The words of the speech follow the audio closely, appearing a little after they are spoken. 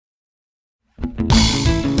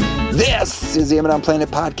This is the Amidon Planet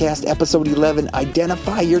Podcast, Episode 11,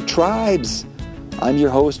 Identify Your Tribes. I'm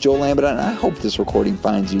your host, Joel Amidon, and I hope this recording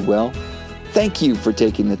finds you well. Thank you for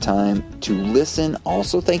taking the time to listen.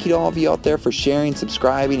 Also, thank you to all of you out there for sharing,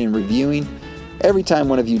 subscribing, and reviewing. Every time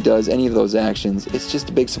one of you does any of those actions, it's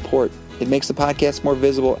just a big support. It makes the podcast more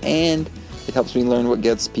visible, and it helps me learn what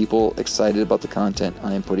gets people excited about the content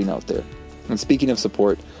I am putting out there. And speaking of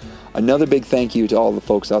support, another big thank you to all the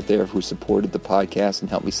folks out there who supported the podcast and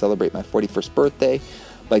helped me celebrate my 41st birthday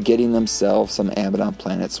by getting themselves some Amidon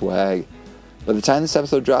Planet swag. By the time this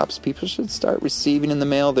episode drops, people should start receiving in the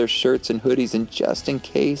mail their shirts and hoodies, and just in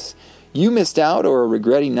case you missed out or are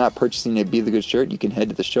regretting not purchasing a Be the Good shirt, you can head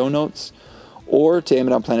to the show notes or to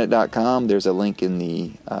AmidonPlanet.com. There's a link in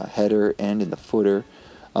the header and in the footer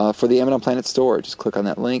for the Amidon Planet store. Just click on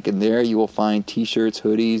that link, and there you will find t-shirts,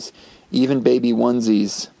 hoodies, even baby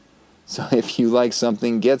onesies. So if you like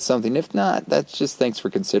something, get something. If not, that's just thanks for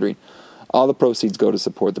considering. All the proceeds go to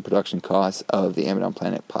support the production costs of the Amidon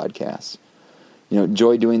Planet podcast. You know,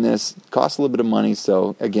 enjoy doing this. Costs a little bit of money,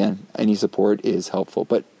 so again, any support is helpful.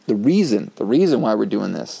 But the reason why we're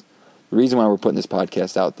doing this, the reason why we're putting this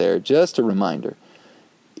podcast out there, just a reminder,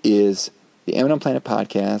 is the Amidon Planet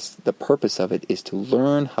podcast, the purpose of it is to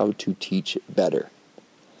learn how to teach better.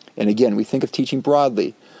 And again, we think of teaching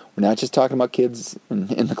broadly. We're not just talking about kids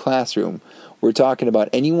in the classroom. We're talking about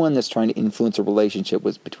anyone that's trying to influence a relationship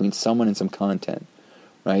between someone and some content,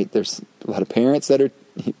 right? There's a lot of parents that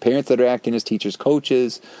are acting as teachers,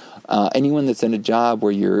 coaches, anyone that's in a job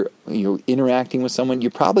where you're interacting with someone,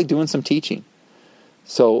 you're probably doing some teaching.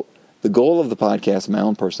 So the goal of the podcast, my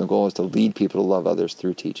own personal goal, is to lead people to love others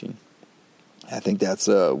through teaching. I think that's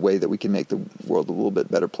a way that we can make the world a little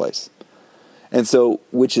bit better place. And so,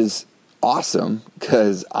 which is awesome,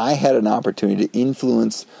 because I had an opportunity to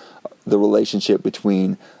influence the relationship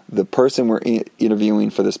between the person we're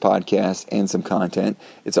interviewing for this podcast and some content.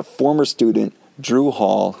 It's a former student, Drew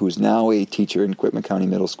Hall, who's now a teacher in Quitman County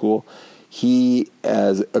Middle School. He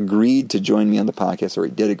has agreed to join me on the podcast, or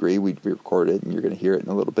he did agree. We recorded it, and you're going to hear it in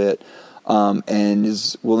a little bit, and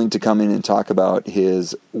is willing to come in and talk about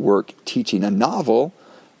his work teaching a novel,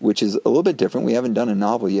 which is a little bit different. We haven't done a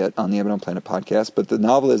novel yet on the Amidon Planet podcast, but the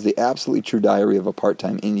novel is The Absolutely True Diary of a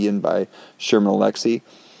Part-Time Indian by Sherman Alexie.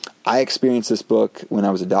 I experienced this book when I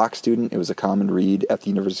was a doc student. It was a common read at the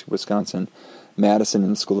University of Wisconsin-Madison in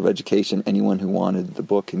the School of Education. Anyone who wanted the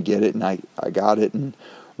book can get it, and I got it and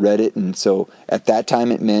read it. And so at that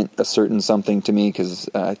time it meant a certain something to me, because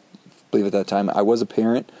I believe at that time I was a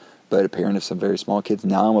parent, but a parent of some very small kids.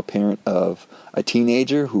 Now I'm a parent of a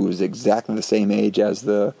teenager who is exactly the same age as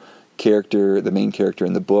the main character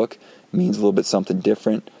in the book. It means a little bit something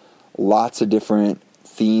different. Lots of different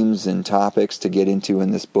themes and topics to get into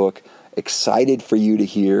in this book. Excited for you to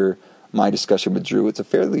hear my discussion with Drew. It's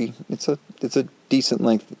a decent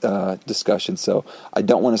length discussion, so I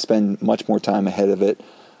don't want to spend much more time ahead of it.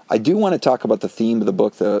 I do want to talk about the theme of the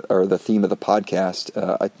book, or the theme of the podcast.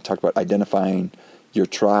 I talked about identifying your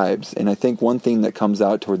tribes, and I think one thing that comes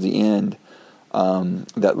out towards the end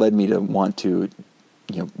that led me to want to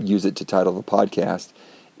use it to title the podcast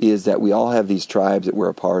is that we all have these tribes that we're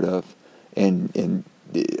a part of, and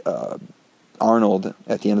Arnold,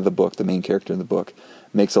 at the end of the book, the main character in the book,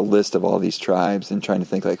 makes a list of all these tribes and trying to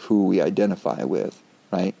think like who we identify with,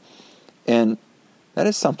 right? And that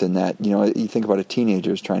is something that, you think about a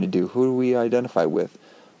teenager is trying to do. Who do we identify with?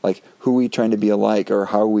 Like, who are we trying to be alike, or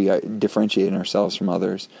how are we differentiating ourselves from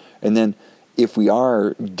others? And then if we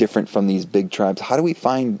are different from these big tribes, how do we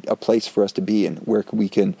find a place for us to be in, where we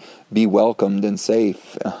can be welcomed and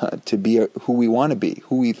safe to be who we want to be,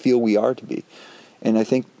 who we feel we are to be? And I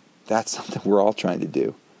think that's something we're all trying to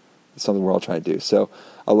do. It's something we're all trying to do. So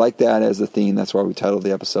I like that as a theme. That's why we titled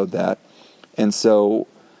the episode that. And so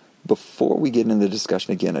before we get into the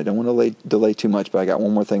discussion again, I don't want to delay too much, but I got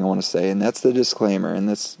one more thing I want to say, and that's the disclaimer. And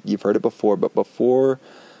this, you've heard it before, but before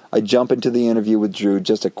I jump into the interview with Drew,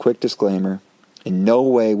 just a quick disclaimer. In no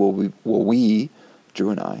way will we,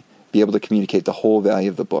 Drew and I, be able to communicate the whole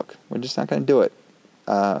value of the book. We're just not going to do it.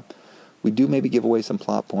 We do maybe give away some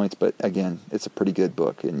plot points, but again, it's a pretty good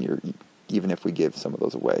book, and even if we give some of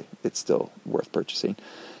those away, it's still worth purchasing.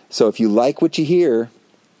 So if you like what you hear,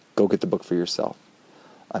 go get the book for yourself.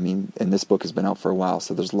 I mean, and this book has been out for a while,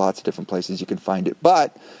 so there's lots of different places you can find it.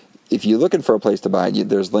 But if you're looking for a place to buy it,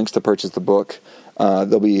 there's links to purchase the book.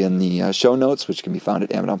 They'll be in the show notes, which can be found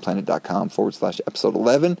at AmidonPlanet.com/episode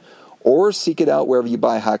 11, or seek it out wherever you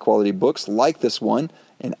buy high-quality books like this one.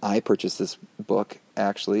 And I purchased this book,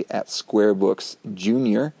 actually, at Square Books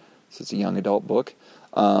Junior, so it's a young adult book.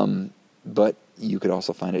 But you could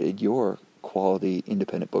also find it at your quality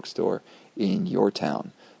independent bookstore in your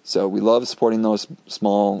town. So we love supporting those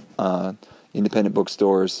small independent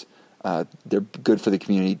bookstores. They're good for the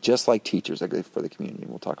community, just like teachers are good for the community.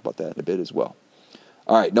 We'll talk about that in a bit as well.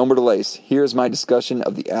 All right, no more delays. Here's my discussion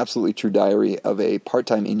of The Absolutely True Diary of a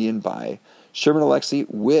Part-Time Indian by Sherman Alexie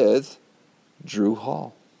with Drew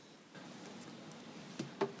Hall.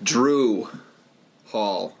 Drew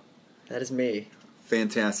Hall. That is me.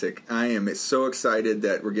 Fantastic. I am so excited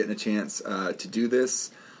that we're getting a chance to do this.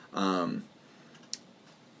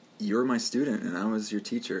 You're my student, and I was your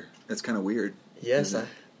teacher. That's kind of weird. Yes,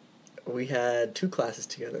 we had 2 classes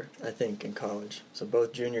together, I think, in college. So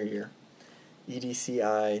both junior year.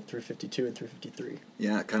 EDCI 352 and 353.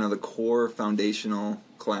 Yeah, kind of the core foundational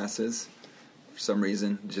classes. For some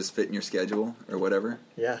reason, just fit in your schedule or whatever.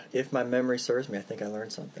 Yeah, if my memory serves me, I think I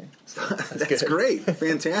learned something. So that's great.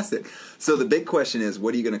 Fantastic. So the big question is,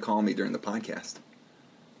 what are you going to call me during the podcast?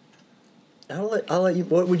 I'll let you.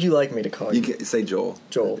 What would you like me to call you? You can say Joel.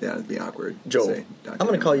 Joel. Yeah, it'd be awkward. Joel. I'm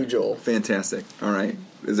going to call you Joel. Fantastic. All right.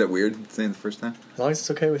 Is that weird saying the first time? As long as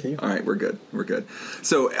it's okay with you. All right, we're good. We're good.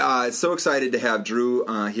 So, so excited to have Drew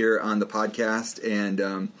here on the podcast,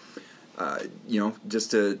 and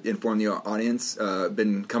just to inform the audience,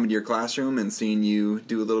 been coming to your classroom and seeing you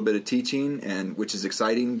do a little bit of teaching, and which is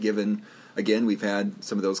exciting. Given again, we've had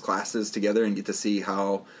some of those classes together, and get to see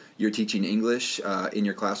how you're teaching English in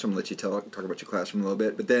your classroom. I'll let you talk about your classroom a little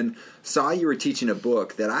bit. But then saw you were teaching a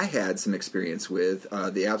book that I had some experience with,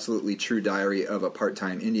 The Absolutely True Diary of a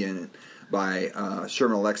Part-Time Indian by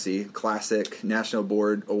Sherman Alexie, classic National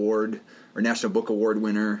Book Award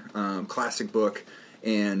winner, classic book,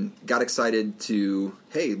 and got excited to,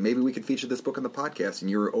 hey, maybe we could feature this book on the podcast,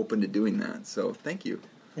 and you were open to doing that. So thank you.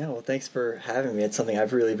 Yeah, well, thanks for having me. It's something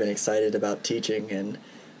I've really been excited about teaching, and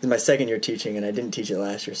this is my second year teaching, and I didn't teach it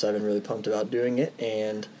last year, so I've been really pumped about doing it.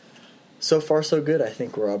 And so far, so good. I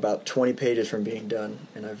think we're about 20 pages from being done,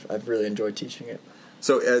 and I've really enjoyed teaching it.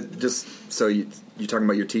 So you're talking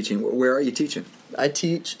about your teaching. Where are you teaching? I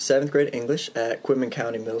teach 7th grade English at Quitman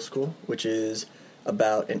County Middle School, which is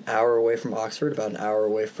about an hour away from Oxford, about an hour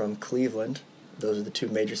away from Cleveland. Those are the 2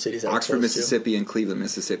 major cities. Oxford, Mississippi, and Cleveland,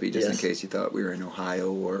 Mississippi, just yes. in case you thought we were in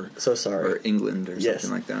Ohio or or England or yes.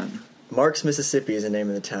 something like that. Marks, Mississippi is the name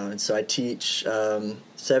of the town, and so I teach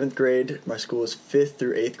 7th grade. My school is 5th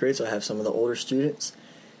through 8th grade, so I have some of the older students.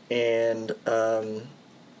 And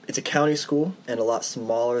it's a county school and a lot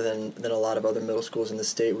smaller than a lot of other middle schools in the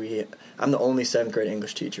state. I'm the only 7th grade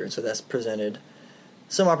English teacher, and so that's presented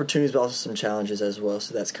some opportunities but also some challenges as well.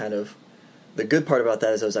 So that's kind of the good part about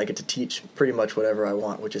that is I get to teach pretty much whatever I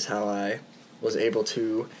want, which is how I was able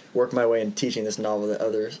to work my way into teaching this novel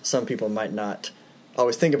that some people might not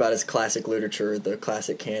always think about as classic literature, the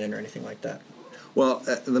classic canon, or anything like that. Well,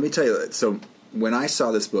 let me tell you, so when I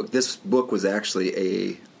saw this book was actually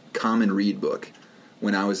a common read book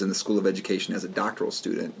when I was in the School of Education as a doctoral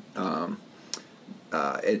student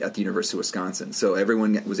at the University of Wisconsin. So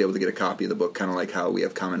everyone was able to get a copy of the book, kind of like how we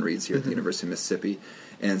have common reads here at the University of Mississippi.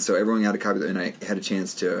 And so everyone got a copy of it, and I had a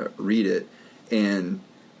chance to read it, and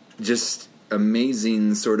just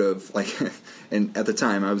amazing sort of like, and at the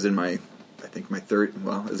time I was in my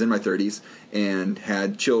 30s and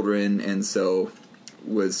had children, and so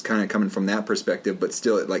was kind of coming from that perspective, but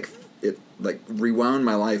still it rewound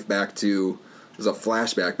my life back to, it was a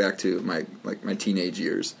flashback back to my teenage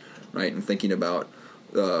years, right? And thinking about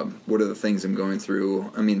what are the things I'm going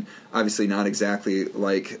through. I mean, obviously not exactly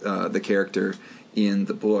like the character in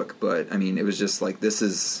the book, but I mean, it was just like, there's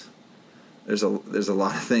a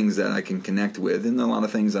lot of things that I can connect with, and a lot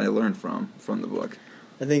of things I learned from the book.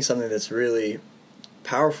 I think something that's really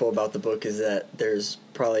powerful about the book is that there's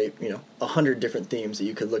probably 100 different themes that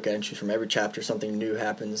you could look at and choose from. Every chapter something new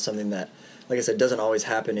happens, something that, like I said, doesn't always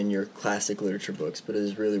happen in your classic literature books, but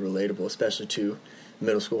is really relatable, especially to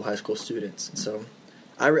middle school, high school students. And so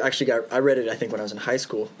I read it I think when I was in high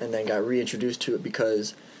school, and then got reintroduced to it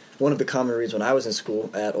because one of the common reads when I was in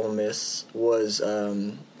school at Ole Miss was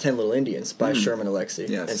 10 Little Indians by Sherman Alexie.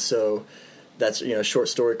 Yes. And so that's a short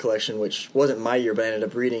story collection, which wasn't my year, but I ended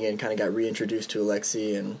up reading it and kind of got reintroduced to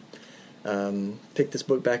Alexie and picked this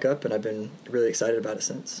book back up, and I've been really excited about it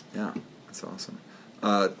since. Yeah, that's awesome.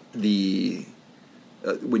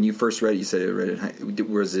 When you first read it, you said you read it.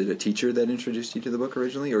 Was it a teacher that introduced you to the book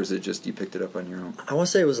originally, or is it just you picked it up on your own? I want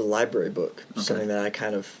to say it was a library book, something that I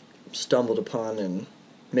kind of stumbled upon, and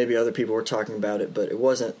maybe other people were talking about it, but I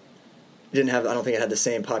don't think it had the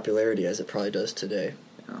same popularity as it probably does today.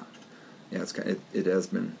 Yeah, it has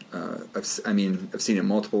been. I've seen it in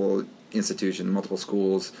multiple institutions, multiple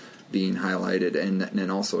schools being highlighted, and then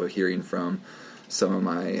also hearing from some of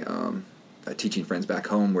my teaching friends back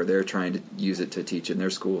home where they're trying to use it to teach in their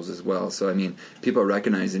schools as well. So I mean, people are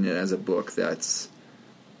recognizing it as a book that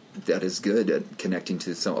is good at connecting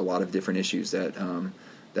to a lot of different issues that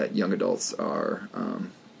young adults are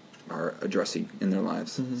addressing in their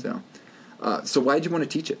lives. Mm-hmm. So why did you want to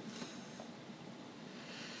teach it?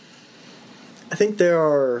 I think there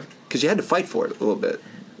are... Because you had to fight for it a little bit.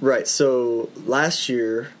 Right. So last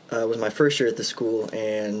year was my first year at the school,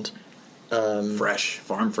 and...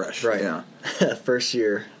 farm fresh. Right. Yeah. First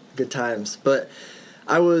year. Good times. But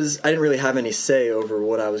I didn't really have any say over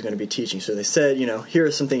what I was going to be teaching. So they said, here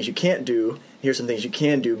are some things you can't do, here's some things you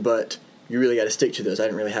can do, but you really got to stick to those. I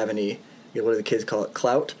didn't really have any, what do the kids call it,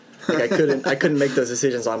 clout? Like I couldn't make those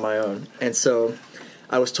decisions on my own. And so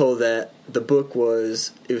I was told that the book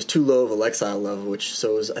was too low of a Lexile level,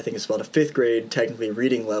 I think it's about a 5th grade technically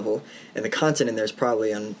reading level, and the content in there is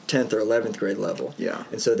probably on 10th or 11th grade level. Yeah.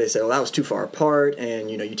 And so they said, well, that was too far apart,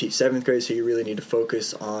 and you teach 7th grade, so you really need to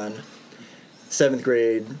focus on 7th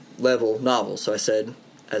grade level novels. So I said,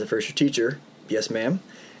 as a first year teacher, yes, ma'am.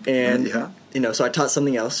 And so I taught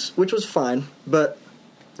something else, which was fine, but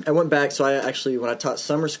I went back. So when I taught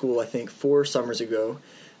summer school, I think 4 summers ago,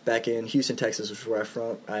 back in Houston, Texas, which is where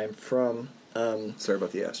I'm from. Sorry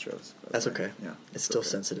about the Astros. That's okay. Yeah, it's still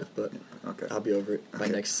sensitive, but okay. I'll be over it by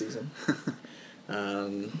next season.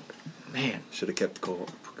 Man, should have kept Cole.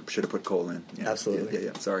 Should have put Cole in. Yeah, absolutely.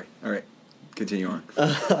 Yeah. Sorry. All right. Continue on.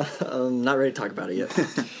 I'm not ready to talk about it yet.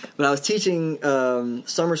 But I was teaching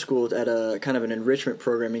summer school at a kind of an enrichment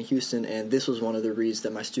program in Houston, and this was one of the reads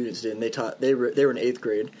that my students did. And they were in 8th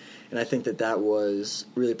grade, and I think that was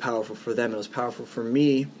really powerful for them. And it was powerful for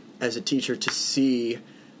me as a teacher to see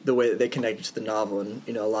the way that they connected to the novel. And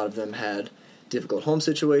a lot of them had difficult home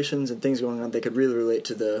situations and things going on. They could really relate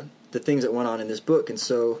to the things that went on in this book. And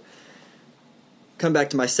so, come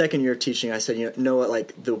back to my second year of teaching, I said, you know what,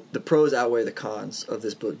 like the pros outweigh the cons of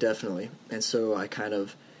this book, definitely. And so I kind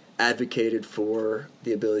of advocated for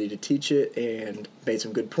the ability to teach it and made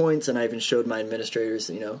some good points. And I even showed my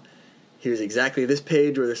administrators, here's exactly this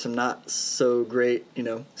page where there's some not so great,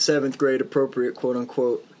 7th grade appropriate, quote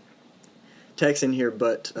unquote, text in here.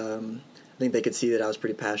 But I think they could see that I was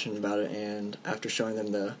pretty passionate about it. And after showing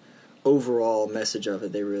them the overall message of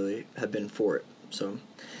it, they really have been for it. So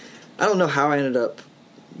I don't know how I ended up,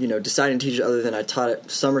 deciding to teach it other than I taught at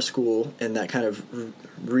summer school, and that kind of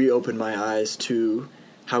reopened my eyes to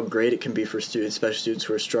how great it can be for students, especially students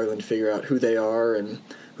who are struggling to figure out who they are and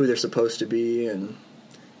who they're supposed to be, and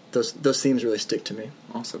those themes really stick to me.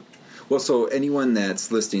 Awesome. Well, so anyone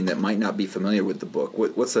that's listening that might not be familiar with the book,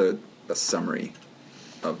 what's a summary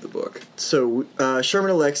of the book? So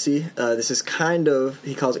Sherman Alexie, this is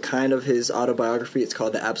he calls it kind of his autobiography. It's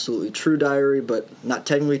called The Absolutely True Diary, but not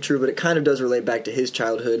technically true, but it kind of does relate back to his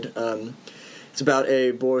childhood. It's about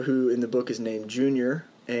a boy who in the book is named Junior,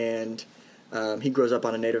 and he grows up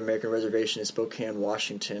on a Native American reservation in Spokane,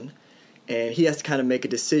 Washington, and he has to kind of make a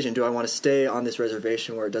decision. Do I want to stay on this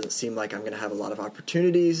reservation where it doesn't seem like I'm going to have a lot of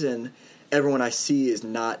opportunities, and everyone I see is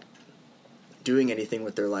not doing anything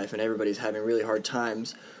with their life and everybody's having really hard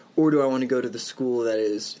times, or do I want to go to the school that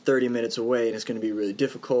is 30 minutes away and it's going to be really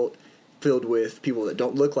difficult, filled with people that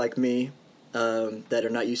don't look like me, that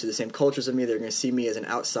are not used to the same cultures as me, they're going to see me as an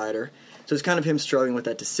outsider. So it's kind of him struggling with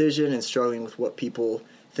that decision and struggling with what people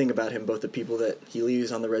think about him, both the people that he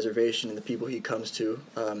leaves on the reservation and the people he comes to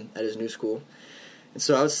at his new school. And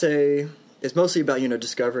so I would say it's mostly about,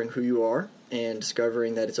 discovering who you are and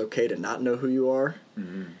discovering that it's okay to not know who you are.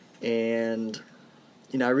 Mm-hmm. And,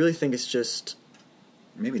 I really think it's just...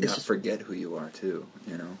 Maybe not forget who you are, too,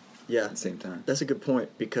 Yeah. At the same time. That's a good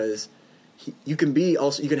point, because you can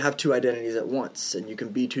have 2 identities at once, and you can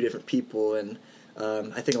be 2 different people, and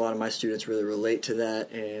I think a lot of my students really relate to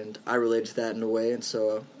that, and I relate to that in a way, and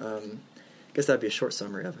so I guess that'd be a short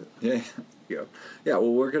summary of it. Yeah.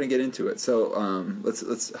 Well, we're going to get into it. So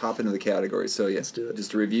let's hop into the categories. So let's do it.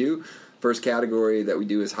 Just to review, first category that we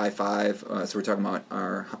do is high five. So we're talking about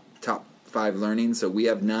our top 5 learning. So we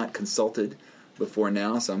have not consulted before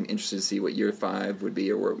now, so I'm interested to see what your 5 would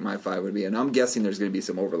be or what my 5 would be. And I'm guessing there's going to be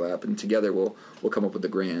some overlap, and together we'll come up with the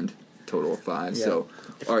grand total of 5. Yeah. So,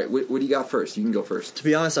 all right, what do you got first? You can go first. To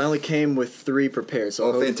be honest, I only came with 3 prepared,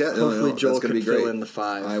 so fantastic. Hopefully Joel can fill in the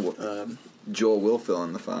 5. Joel will fill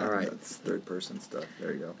in the 5. All right. That's third-person stuff.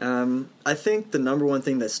 There you go. I think the number one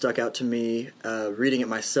thing that stuck out to me, reading it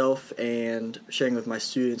myself and sharing with my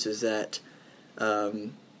students, is that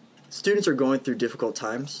students are going through difficult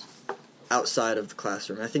times outside of the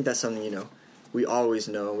classroom. And I think that's something, we always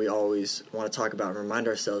know and we always want to talk about and remind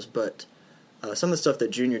ourselves, but some of the stuff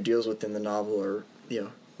that Junior deals with in the novel are,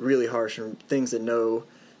 really harsh, and things that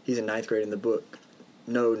he's in 9th grade in the book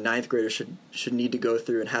no ninth graders should need to go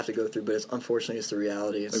through and have to go through, but unfortunately it's the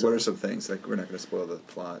reality. Like, what are some things? Like, we're not going to spoil the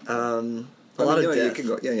plot. A lot of death.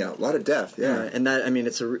 A lot of death. Yeah, and that, I mean,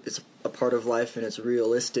 it's a part of life and it's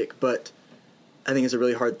realistic, but I think it's a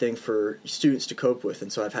really hard thing for students to cope with.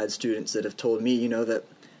 And so I've had students that have told me, that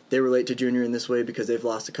they relate to junior in this way because they've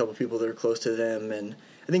lost a couple people that are close to them. And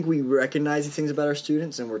I think we recognize these things about our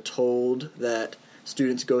students, and we're told that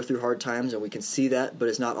students go through hard times, and we can see that, but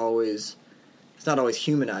it's not always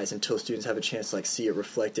humanized until students have a chance to see it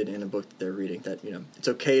reflected in a book that they're reading. That it's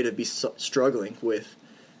okay to be struggling with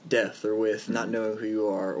death, or with not knowing who you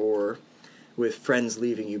are, or with friends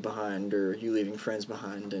leaving you behind, or you leaving friends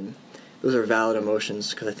behind, and those are valid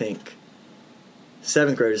emotions, because I think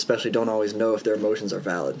 7th graders especially don't always know if their emotions are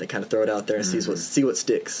valid. They kind of throw it out there and see what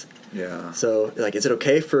sticks. Yeah. So, is it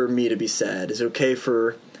okay for me to be sad? Is it okay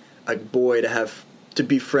for a boy to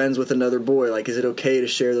be friends with another boy? Is it okay to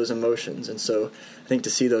share those emotions? And so I think to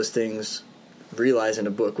see those things realized in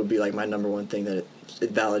a book would be my number one thing, that it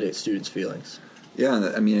validates students' feelings.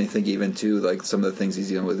 Yeah, I mean, I think even too, some of the things he's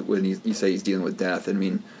dealing with, when you say he's dealing with death, I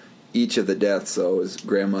mean, each of the deaths, though, his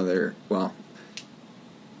grandmother, well,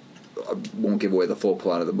 I won't give away the full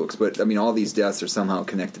plot of the books, but I mean, all these deaths are somehow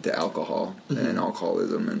connected to alcohol and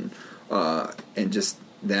alcoholism, and just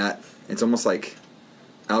that, it's almost like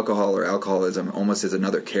alcohol or alcoholism almost is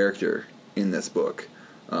another character in this book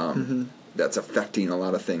that's affecting a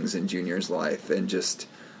lot of things in Junior's life, and just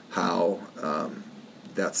how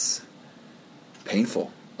that's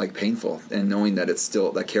painful, and knowing that it's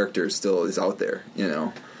still, that character still is out there,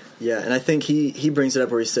 Yeah, and I think he brings it up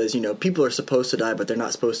where he says, people are supposed to die, but they're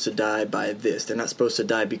not supposed to die by this. They're not supposed to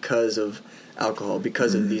die because of alcohol,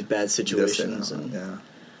 because of these bad situations. And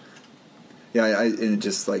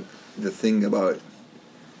just the thing about,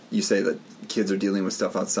 you say that kids are dealing with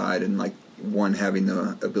stuff outside, and one having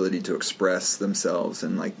the ability to express themselves,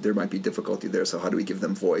 and there might be difficulty there, so how do we give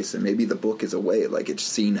them voice? And maybe the book is a way, it's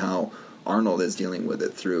seeing how Arnold is dealing with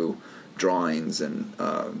it through drawings and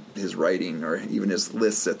his writing, or even his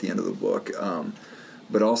lists at the end of the book,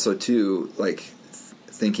 but also too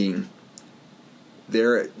thinking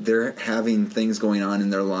they're having things going on in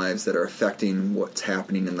their lives that are affecting what's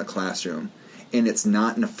happening in the classroom, and it's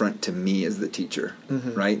not an affront to me as the teacher,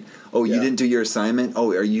 right? Oh, you didn't do your assignment?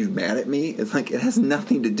 Oh, are you mad at me? It's it has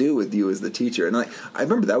nothing to do with you as the teacher. And I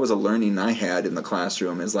remember that was a learning I had in the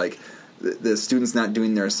classroom, is the students not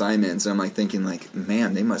doing their assignments, and I'm thinking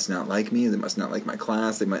man, they must not like me, they must not like my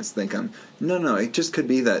class, they must think I'm... No, it just could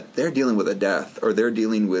be that they're dealing with a death, or they're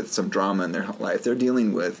dealing with some drama in their life, they're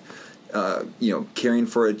dealing with caring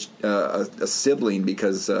for a sibling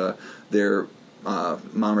because their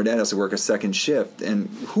mom or dad has to work a second shift, and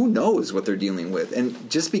who knows what they're dealing with.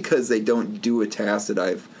 And just because they don't do a task that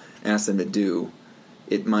I've asked them to do,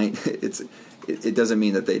 it doesn't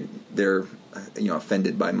mean that they're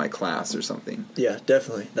offended by my class or something. Yeah,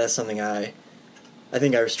 definitely. That's something I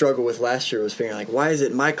think I struggled with last year, was figuring why is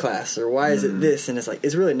it my class, or why is it this? And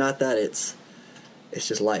it's really not that. It's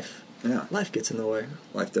just life. Yeah, life gets in the way.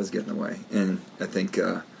 Life does get in the way, and I think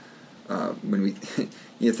when we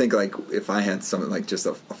you think if I had something I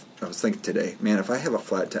was thinking today, man, if I have a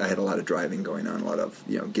flat I had a lot of driving going on, a lot of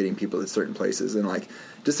getting people to certain places, and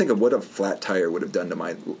just think of what a flat tire would have done to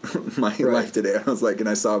my life today. I was and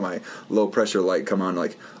I saw my low pressure light come on,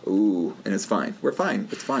 ooh, and it's fine. We're fine.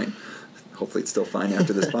 It's fine. Hopefully it's still fine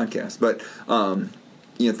after this podcast. But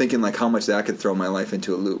thinking how much that could throw my life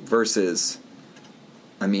into a loop, versus,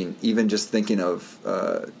 I mean, even just thinking of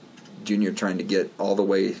Junior trying to get all the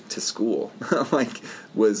way to school,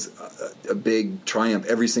 was a big triumph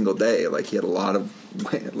every single day. He had a lot of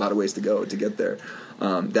ways to go to get there.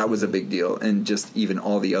 That was a big deal, and just even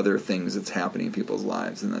all the other things that's happening in people's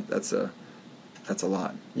lives, and that's a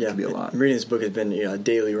lot. Yeah, it can be a lot. Reading this book has been a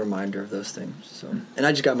daily reminder of those things. So, and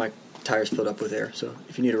I just got my tires filled up with air. So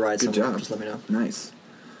if you need to ride somewhere, just let me know. Nice.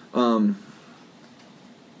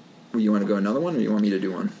 You want to go another one, or you want me to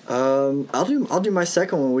do one? I'll do my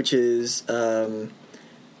second one, which is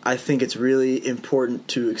I think it's really important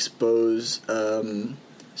to expose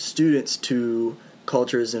students to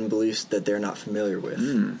cultures and beliefs that they're not familiar with.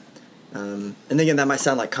 And again, that might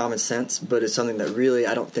sound like common sense, but it's something that really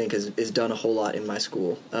I don't think is done a whole lot in my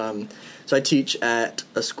school. So I teach at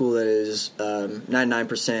a school that is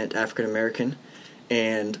 99% African American,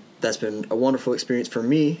 and that's been a wonderful experience for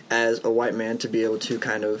me as a white man to be able to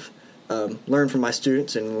kind of learn from my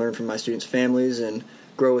students and learn from my students' families and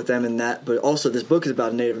grow with them in that. But also, this book is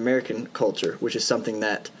about Native American culture, which is something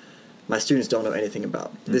that my students don't know anything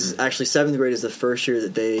about. This is actually 7th grade is the first year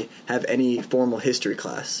that they have any formal history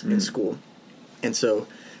class in school. And so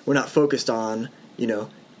we're not focused on,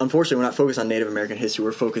 unfortunately, we're not focused on Native American history.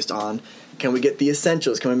 We're focused on, can we get the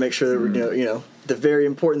essentials? Can we make sure that we're, you know, the very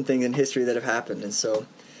important things in history that have happened? And so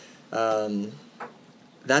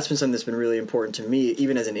that's been something that's been really important to me,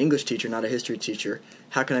 even as an English teacher, not a history teacher.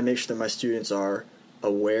 How can I make sure that my students are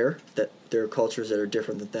aware that there are cultures that are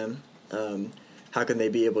different than them? How can they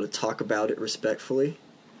be able to talk about it respectfully?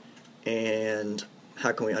 And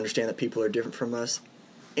how can we understand that people are different from us?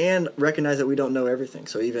 And recognize that we don't know everything.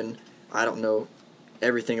 So even I don't know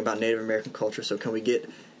everything about Native American culture. So can we get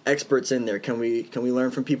experts in there? Can we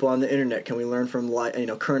learn from people on the internet? Can we learn from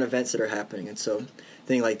current events that are happening? And so I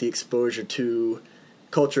think like the exposure to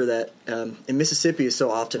culture that in Mississippi is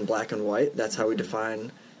so often black and white. That's how we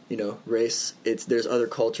define race. There's other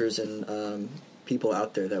cultures and people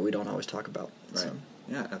out there that we don't always talk about. Right. So.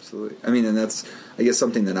 Yeah, absolutely. I mean, and that's, I guess,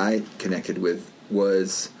 something that I connected with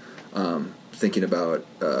was thinking about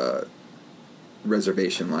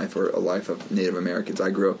reservation life or a life of Native Americans. I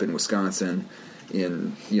grew up in Wisconsin.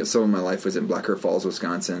 Some of my life was in Black Earth Falls,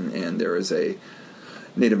 Wisconsin, and there was a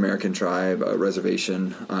Native American tribe, a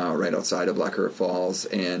reservation right outside of Black Earth Falls,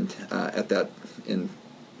 and in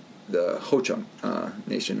the Ho-Chunk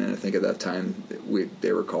Nation, and I think at that time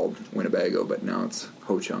they were called Winnebago, but now it's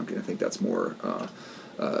Ho-Chunk, and I think that's more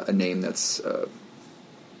a name that's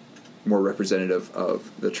more representative of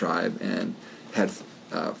the tribe, and had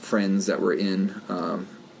friends that were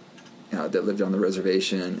that lived on the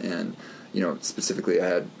reservation, and specifically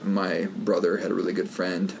my brother had a really good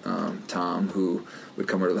friend, Tom, who would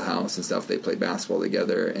come over to the house and stuff. They played basketball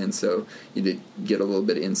together, and so you did get a little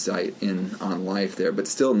bit of insight on life there, but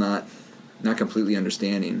still not completely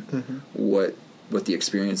understanding what the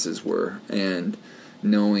experiences were, and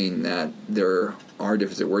knowing that there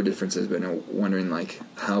were differences, but wondering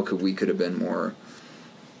how could have been more,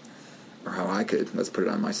 or how I could, let's put it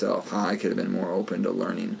on myself, how I could have been more open to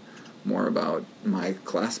learning more about my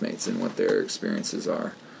classmates and what their experiences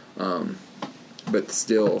are. But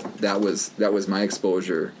still, that was my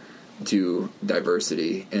exposure to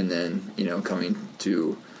diversity, and then coming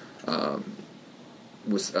to the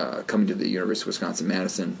University of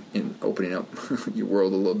Wisconsin-Madison and opening up your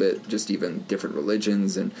world a little bit, just even different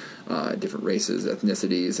religions and different races,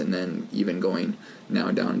 ethnicities, and then even going now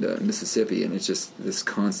down to Mississippi, and it's just this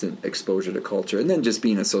constant exposure to culture, and then just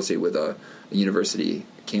being associated with a university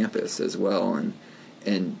campus as well,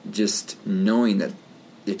 and just knowing that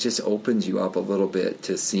it just opens you up a little bit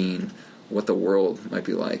to seeing what the world might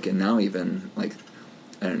be like. And now even I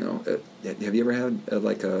don't know, have you ever had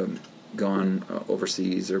gone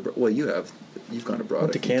overseas, or you've gone abroad?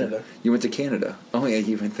 Went to Canada. You went to Canada. Oh yeah,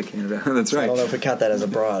 you went to Canada. That's right. I don't know if we count that as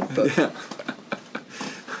abroad, but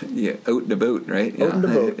yeah, out and about, right? Out and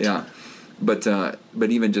about. Yeah, but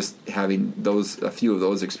even just having a few of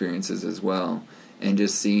those experiences as well, and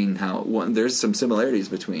just seeing how there's some similarities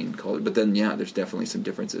between culture, but then there's definitely some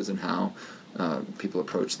differences in how people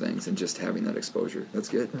approach things, and just having that exposure. That's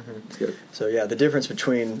good. That's good. So the difference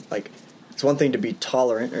between it's one thing to be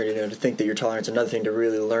tolerant, or to think that you're tolerant. It's another thing to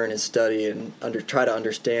really learn and study and try to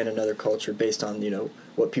understand another culture based on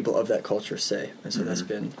what people of that culture say. And so that's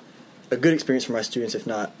been a good experience for my students, if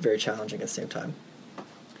not very challenging at the same time.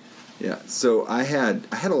 Yeah. So I had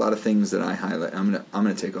a lot of things that I highlight. I'm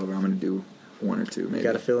gonna take over. I'm gonna do one or two. Maybe you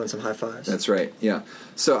got to fill in some high fives. That's right. Yeah.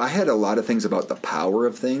 So I had a lot of things about the power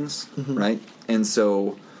of things, right? And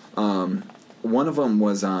so one of them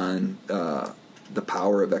was on the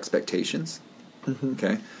power of expectations.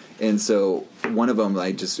 Okay. And so one of them,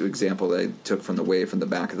 example that I took from the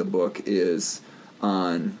back of the book, is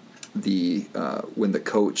on the when the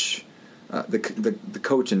coach, the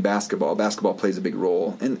coach in basketball plays a big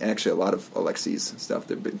role, and actually a lot of Alexi's stuff.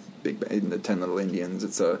 They're big in the 10 Little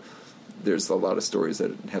Indians. There's a lot of stories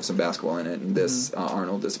that have some basketball in it, and this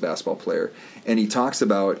Arnold, this basketball player, and he talks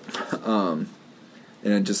about, and I'll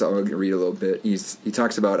read a little bit. He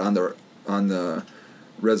talks about on the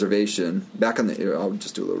reservation, I'll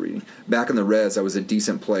just do a little reading. Back in the res, I was a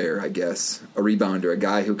decent player, I guess, a rebounder, a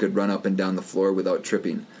guy who could run up and down the floor without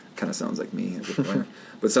tripping. Kind of sounds like me as a player.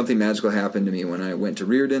 But something magical happened to me when I went to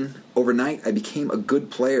Reardon. Overnight, I became a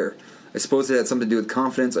good player. I suppose it had something to do with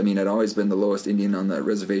confidence. I mean, I'd always been the lowest Indian on the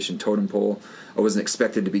reservation totem pole. I wasn't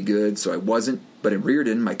expected to be good, so I wasn't. But in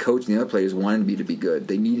Reardon, my coach and the other players wanted me to be good.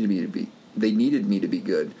 They needed me to be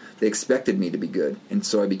good. They expected me to be good, and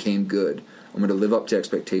so I became good. I'm going to live up to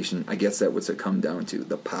expectation. I guess that's what's it come down to,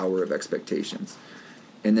 the power of expectations.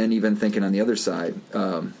 And then even thinking on the other side,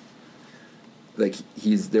 Reardon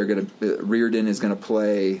is going to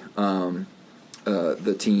play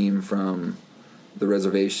the team from the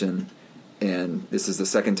reservation, and this is the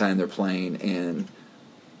second time they're playing, and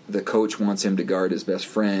the coach wants him to guard his best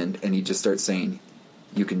friend, and he just starts saying,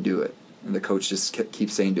 you can do it. And the coach just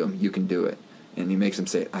keeps saying to him, you can do it. And he makes him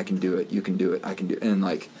say, I can do it, you can do it, I can do it. And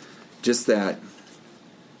like just that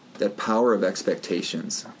power of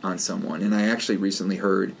expectations on someone. And I actually recently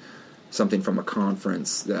heard something from a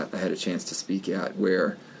conference that I had a chance to speak at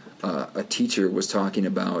where a teacher was talking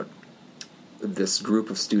about this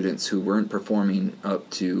group of students who weren't performing up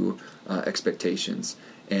to expectations.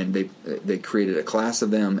 And they created a class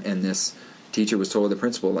of them, and this teacher was told, the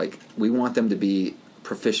principal, like, we want them to be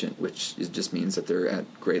proficient, which just means that they're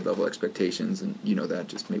at grade level expectations, and you know that,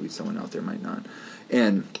 just maybe someone out there might not.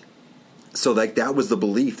 And so like that was the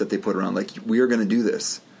belief that they put around, like, we are going to do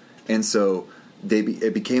this. And so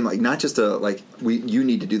it became like not just a like you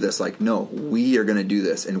need to do this, like, no, we are going to do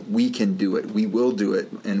this, and we can do it, we will do it,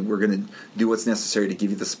 and we're going to do what's necessary to give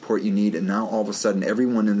you the support you need. And now all of a sudden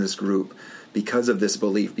everyone in this group, because of this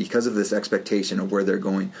belief, because of this expectation of where they're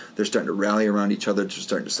going, they're starting to rally around each other, they're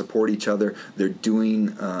starting to support each other, they're doing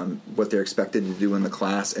what they're expected to do in the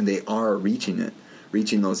class, and they are reaching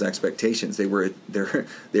those expectations. They were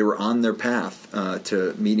on their path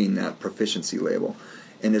to meeting that proficiency label.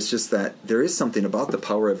 And it's just that there is something about the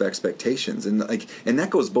power of expectations, and that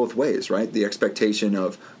goes both ways, right? The expectation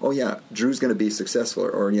of, oh yeah, Drew's going to be successful,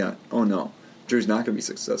 or yeah, oh no, Drew's not going to be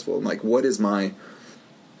successful. And like, what is my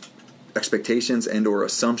expectations and or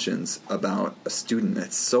assumptions about a student?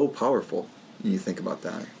 That's so powerful when you think about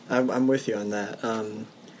that. I'm with you on that.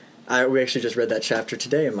 We actually just read that chapter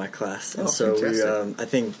today in my class, and so fantastic. I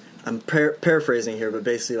think I'm paraphrasing here, but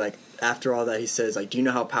basically, like, after all that, he says, like, do you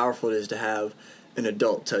know how powerful it is to have an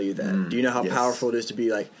adult tell you that? Do you know how yes. powerful it is to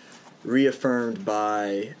be like reaffirmed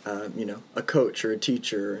by a coach or a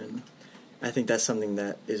teacher? And I think that's something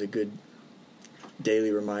that is a good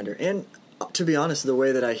daily reminder. And to be honest, the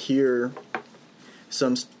way that I hear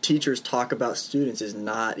some teachers talk about students is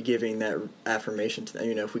not giving that affirmation to them.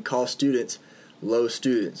 You know, if we call students low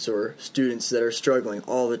students or students that are struggling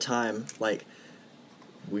all the time, like,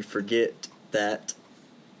 we forget that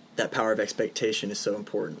power of expectation is so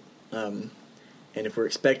important. And if we're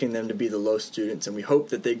expecting them to be the low students and we hope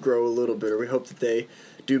that they grow a little bit, or we hope that they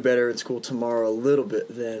do better in school tomorrow a little bit,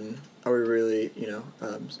 then are we really,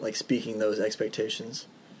 like, speaking those expectations?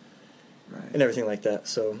 Right. And everything like that.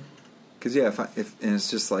 So, because yeah, if and it's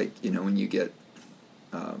just like, when you get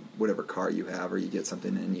whatever car you have, or you get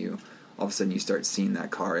something, and you all of a sudden you start seeing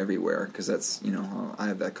that car everywhere, because that's oh, I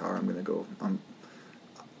have that car, I'm gonna go, and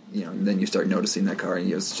then you start noticing that car, and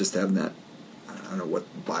you just having that, I don't know what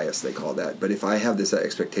bias they call that, but if I have this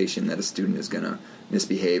expectation that a student is gonna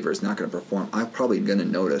misbehave or is not gonna perform, I'm probably gonna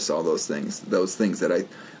notice all those things that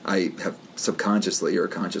I have subconsciously or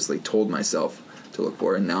consciously told myself to look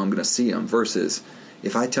for, and now I'm going to see them, versus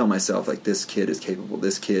if I tell myself, like, this kid is capable,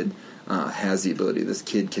 this kid has the ability, this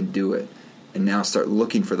kid can do it, and now start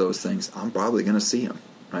looking for those things, I'm probably going to see them,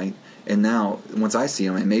 right? And now, once I see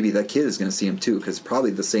them, and maybe that kid is going to see them too, because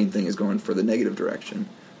probably the same thing is going for the negative direction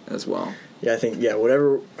as well. Yeah, I think,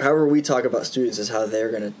 however we talk about students is how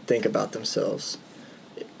they're going to think about themselves.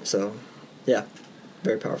 So, yeah,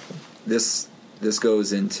 very powerful. This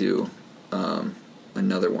goes into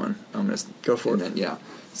another one. I'm going to go for it. Then, yeah.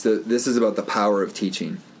 So this is about the power of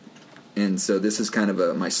teaching, and so this is kind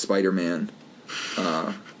of my Spider-Man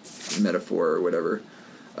metaphor or whatever.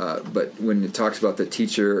 But when it talks about the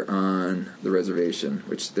teacher on the reservation,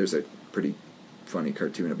 which there's a pretty funny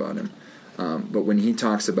cartoon about him, but when he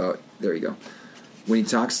talks about, there you go, when he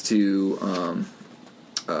talks to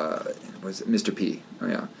what is it, Mr. P? Oh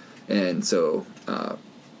yeah, and so.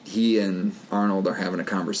 He and Arnold are having a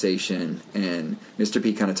conversation, and Mr.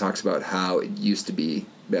 P kind of talks about how it used to be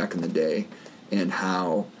back in the day, and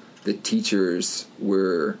how the teachers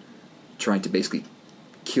were trying to basically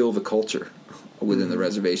kill the culture within the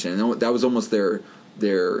reservation, and that was almost their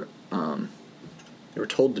they were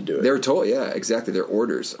told to do it. They were told, yeah, exactly, their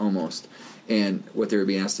orders almost, and what they were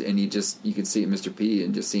being asked to, and you could see Mr. P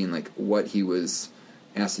and just seeing like what he was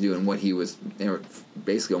asked to do and what they were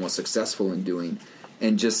basically almost successful in doing.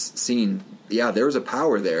 And just seeing, yeah, there was a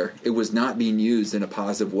power there. It was not being used in a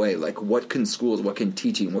positive way. Like, what can schools, what can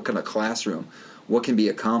teaching, what kind of classroom, what can be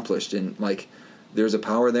accomplished? And, like, there's a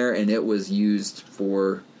power there, and it was used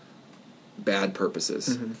for bad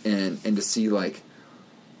purposes. Mm-hmm. And to see, like,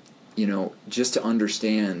 just to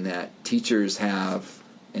understand that teachers have,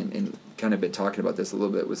 and kind of been talking about this a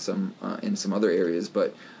little bit with some in some other areas,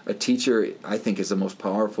 but a teacher, I think, is the most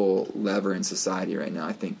powerful lever in society right now.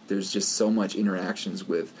 I think there's just so much interactions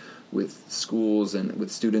with schools and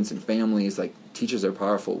with students and families. Like, teachers are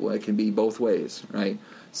powerful. Well, it can be both ways, right?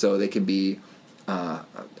 So they can be an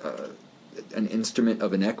instrument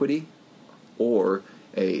of inequity, or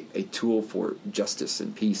a tool for justice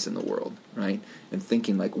and peace in the world, right? And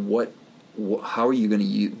thinking like, how are you going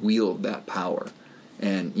to wield that power?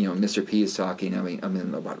 And Mr. P is talking.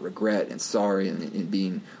 About regret and sorry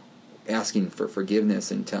and asking for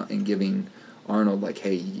forgiveness and giving Arnold like,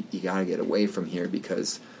 hey, you got to get away from here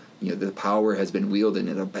because the power has been wielded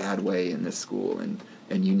in a bad way in this school, and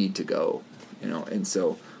you need to go. And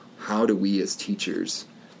so how do we as teachers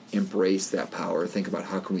embrace that power? Think about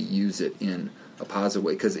how can we use it in a positive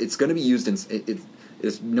way, because it's going to be used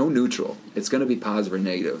it's no neutral. It's going to be positive or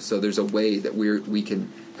negative. So there's a way that we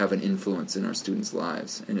can have an influence in our students'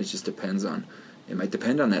 lives, and it just depends on. It might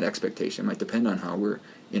depend on that expectation. It might depend on how we're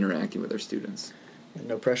interacting with our students.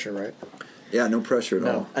 No pressure, right? Yeah, no pressure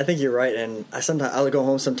at all. I think you're right, and I'll go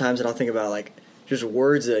home sometimes and I'll think about like just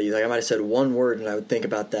words that I might have said one word, and I would think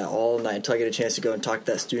about that all night until I get a chance to go and talk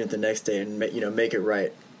to that student the next day and make it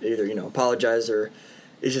right. Either apologize, or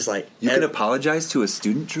it's just like you can apologize to a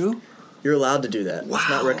student, Drew. You're allowed to do that. Wow. It's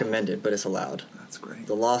not recommended, but it's allowed. That's great.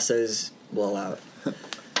 The law says we'll allow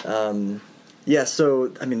it. Yeah, so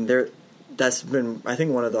that's been, I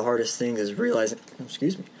think, one of the hardest things is realizing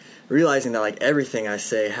that like everything I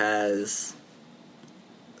say has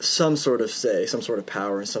some sort of say, some sort of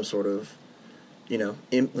power, and some sort of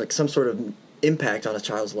some sort of impact on a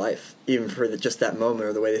child's life, even for just that moment,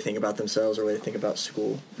 or the way they think about themselves, or the way they think about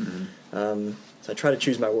school. Mm-hmm. So I try to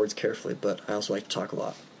choose my words carefully, but I also like to talk a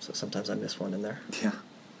lot, so sometimes I miss one in there. Yeah.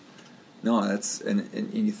 No, that's and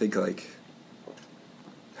you think like,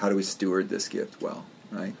 how do we steward this gift well,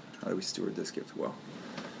 right? How do we steward this gift well?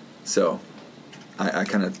 So, I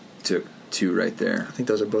kind of took two right there. I think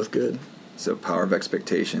those are both good. So, power of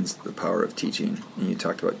expectations, the power of teaching. And you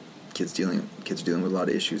talked about kids dealing with a lot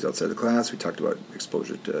of issues outside the class. We talked about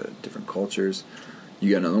exposure to different cultures.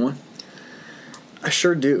 You got another one? I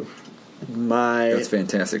sure do. That's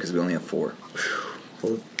fantastic because we only have 4.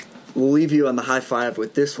 We'll leave you on the high five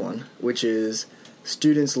with this one, which is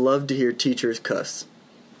students love to hear teachers cuss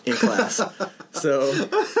in class. So,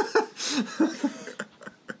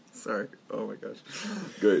 sorry. Oh my gosh.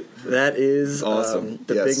 Good. That is awesome.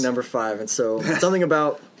 The big number 5. And so something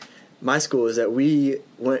about my school is that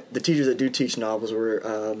the teachers that do teach novels were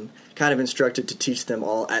kind of instructed to teach them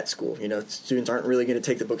all at school. Students aren't really going to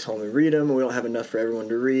take the books home and read them, and we don't have enough for everyone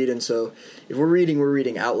to read. And so if we're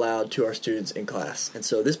reading out loud to our students in class. And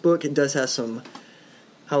so this book, it does have some,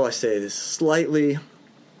 how do I say this, slightly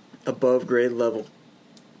above grade level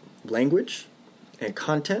language and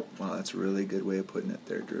content. Wow, that's a really good way of putting it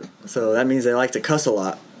there, Drew. So that means they like to cuss a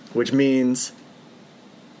lot, which means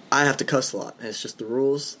I have to cuss a lot. And it's just the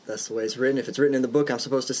rules. That's the way it's written. If it's written in the book, I'm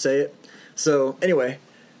supposed to say it. So anyway,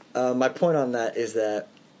 my point on that is that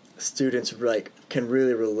students can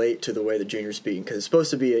really relate to the way the junior's speaking, because it's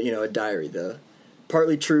supposed to be a diary, the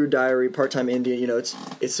partly true diary, part-time Indian.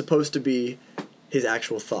 It's supposed to be his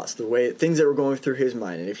actual thoughts, the way things that were going through his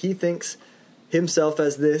mind. And if he thinks himself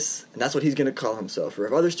as this, and that's what he's going to call himself, or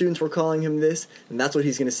if other students were calling him this, and that's what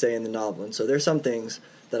he's going to say in the novel. And so there's some things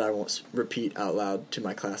that I won't repeat out loud to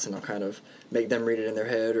my class, and I'll kind of make them read it in their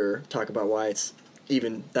head or talk about why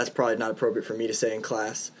that's probably not appropriate for me to say in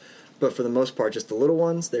class. But for the most part, just the little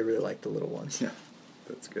ones, they really like the little ones. Yeah,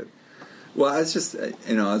 that's good. Well, I was I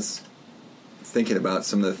was thinking about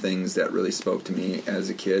some of the things that really spoke to me as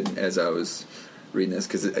a kid as I was reading this,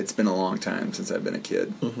 because it's been a long time since I've been a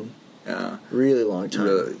kid. Mm-hmm. Really long time.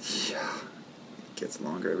 Really, yeah, it gets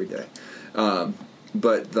longer every day.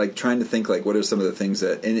 But trying to think what are some of the things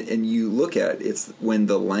that and you look at, it's when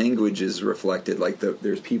the language is reflected.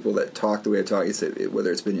 There's people that talk the way I talk.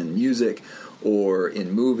 Whether it's been in music or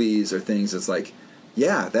in movies or things. It's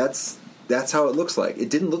that's how it looks like. It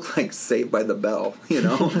didn't look like Saved by the Bell.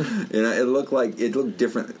 It looked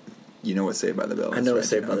different. You know what Saved by the Bell is? I know right? what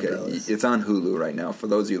Saved by the Bell is. It's on Hulu right now. For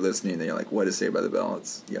those of you listening, and you're like, what is Saved by the Bell?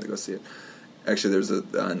 You got to go see it. Actually, there's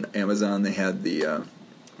on Amazon, they had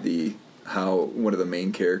how one of the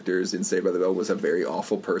main characters in Saved by the Bell was a very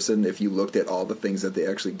awful person. If you looked at all the things that they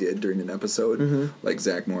actually did during an episode, mm-hmm. like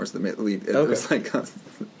Zach Morris, the lead, it was it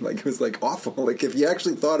was awful. If you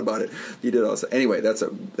actually thought about it, you did also. Anyway, that's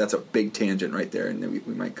a big tangent right there, and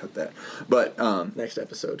we might cut that. But next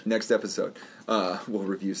episode, we'll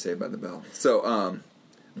review Saved by the Bell. So,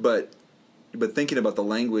 but thinking about the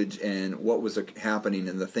language and what was happening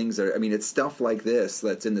and the things that it's stuff like this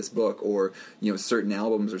that's in this book, or certain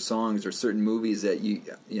albums or songs or certain movies that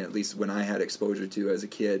at least when I had exposure to as a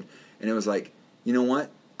kid, and it was you know what,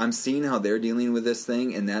 I'm seeing how they're dealing with this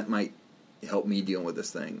thing, and that might help me deal with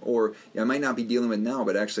this thing, or I might not be dealing with now,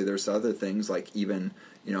 but actually there's other things even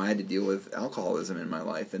I had to deal with alcoholism in my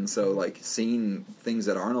life, and so seeing things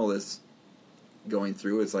that Arnold is going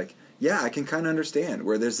through is yeah, I can kind of understand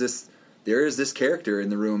where there is this character in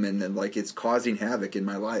the room, and then like it's causing havoc in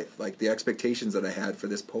my life. Like the expectations that I had for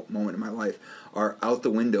this moment in my life are out the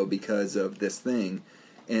window because of this thing.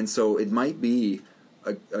 And so it might be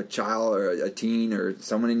a child or a teen or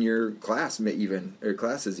someone in your class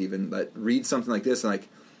classes even that reads something like this and like,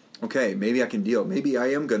 okay, maybe I can deal. Maybe I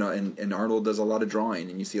am gonna. And Arnold does a lot of drawing,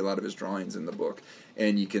 and you see a lot of his drawings in the book,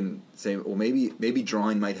 and you can say, well, maybe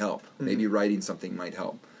drawing might help. Mm-hmm. Maybe writing something might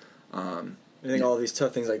help. I think all these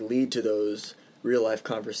tough things like lead to those real life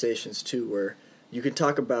conversations too, where you could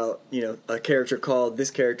talk about, you know, a character called this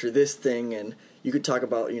character this thing, and you could talk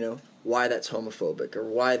about, you know, why that's homophobic, or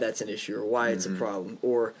why that's an issue, or why it's a problem,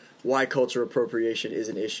 or why cultural appropriation is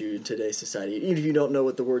an issue in today's society. Even if you don't know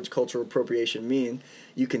what the words cultural appropriation mean,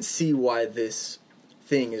 you can see why this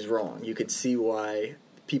thing is wrong. You can see why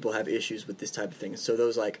people have issues with this type of thing. So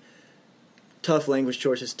those like tough language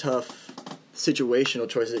choices, tough situational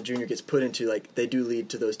choices that Junior gets put into, like they do lead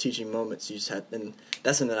to those teaching moments. And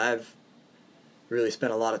that's something that I've really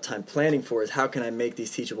spent a lot of time planning for, is how can I make these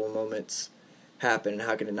teachable moments happen, and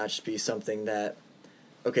how can it not just be something that,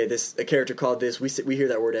 okay, a character called this, we hear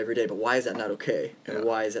that word every day, but why is that not okay? And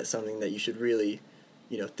why is that something that you should really,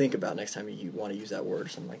 you know, think about next time you want to use that word or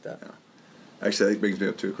something like that? Yeah. Actually, that brings me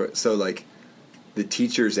up to a question. So, like, the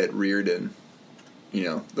teachers at Reardon, you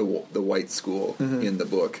know, the white school in the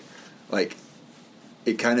book, like,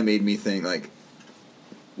 it kind of made me think, like,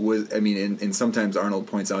 and sometimes Arnold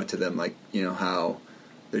points out to them, like, you know, how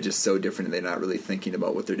they're just so different and they're not really thinking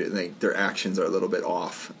about what they're doing. Their actions are a little bit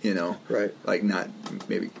off, you know? Right. Like, not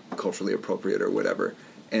maybe culturally appropriate or whatever.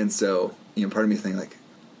 And so, you know, part of me thinking, like,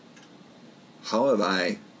 how have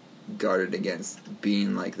I guarded against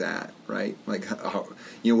being like that, right? Like, how,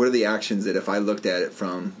 you know, what are the actions that if I looked at it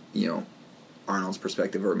from, you know, Arnold's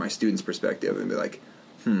perspective or my student's perspective and be like,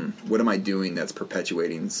 what am I doing that's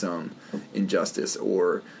perpetuating some injustice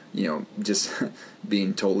or, you know, just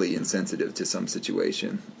being totally insensitive to some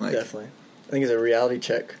situation? Like, definitely. I think it's a reality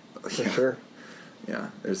check, for sure. Yeah,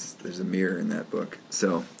 there's a mirror in that book.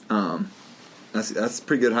 So that's a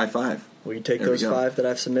pretty good high five. Will you take those 5 that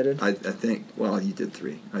I've submitted? I think, well, you did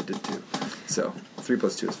 3. I did 2. So 3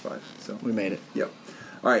 plus 2 is 5. So we made it. Yep.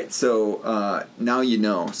 All right, so now you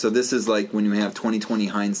know. So this is like when you have 20/20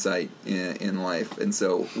 hindsight in life. And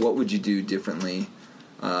so what would you do differently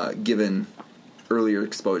given earlier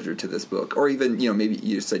exposure to this book? Or even, you know, maybe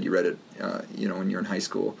you said you read it, you know, when you're in high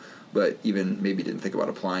school, but even maybe didn't think about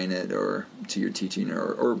applying it or to your teaching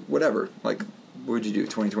or whatever. Like, what would you do,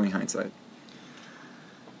 20/20 hindsight?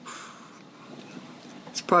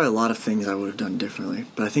 It's probably a lot of things I would have done differently.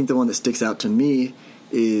 But I think the one that sticks out to me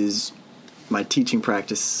is my teaching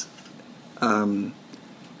practice.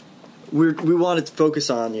 We wanted to focus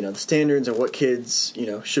on, you know, the standards and what kids, you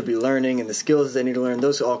know, should be learning and the skills they need to learn.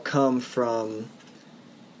 Those all come from,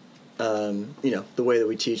 you know, the way that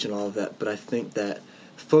we teach and all of that. But I think that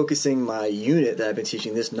focusing my unit that I've been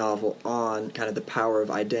teaching this novel on kind of the power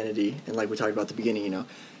of identity, and like we talked about at the beginning, you know,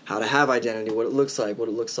 how to have identity, what it looks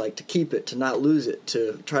like to keep it, to not lose it,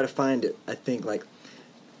 to try to find it. I think like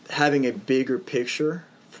having a bigger picture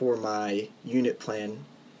for my unit plan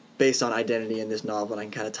based on identity in this novel, and I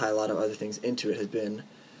can kind of tie a lot of other things into it, has been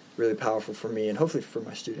really powerful for me and hopefully for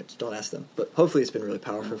my students. Don't ask them, but hopefully it's been really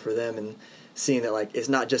powerful for them, and seeing that like it's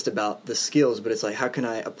not just about the skills, but it's like how can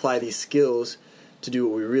I apply these skills to do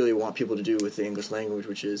what we really want people to do with the English language,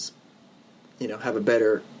 which is, you know, have a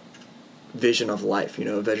better vision of life, you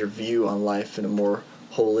know, a better view on life and a more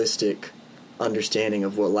holistic understanding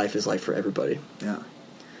of what life is like for everybody. Yeah.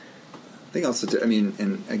 I think also,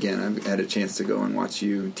 and again, I've had a chance to go and watch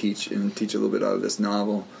you teach a little bit out of this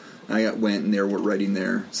novel. I went and they were writing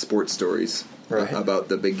their sports stories about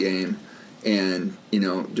the big game, and, you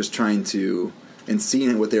know, just trying to, and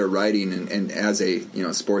seeing what they were writing, and as a, you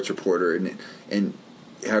know, sports reporter, and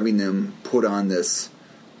having them put on this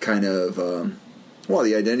kind of,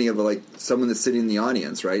 the identity of like someone that's sitting in the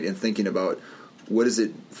audience, right, and thinking about, what does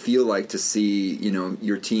it feel like to see, you know,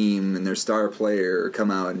 your team and their star player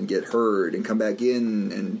come out and get hurt and come back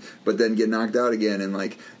in, but then get knocked out again, and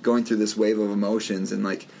like going through this wave of emotions and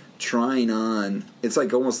like trying on. It's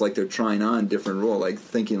like almost like they're trying on different role, like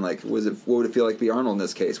thinking like, what would it feel like to be Arnold in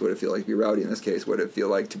this case? What would it feel like to be Rowdy in this case? What would it feel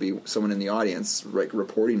like to be someone in the audience, like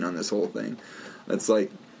reporting on this whole thing? It's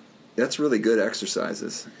like, that's really good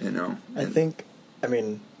exercises, you know.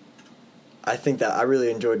 I think that I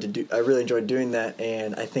really enjoyed doing that,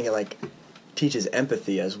 and I think it like teaches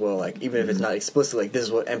empathy as well. Like even if it's not explicit, like this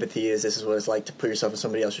is what empathy is, this is what it's like to put yourself in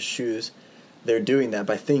somebody else's shoes. They're doing that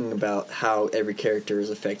by thinking about how every character is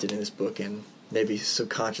affected in this book, and maybe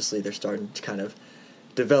subconsciously they're starting to kind of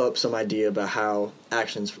develop some idea about how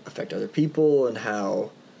actions affect other people and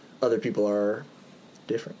how other people are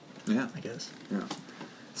different. Yeah. I guess. Yeah.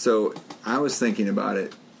 So I was thinking about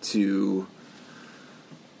it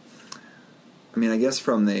I guess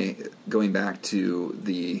from going back to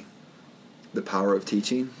the power of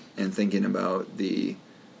teaching and thinking about the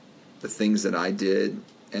things that I did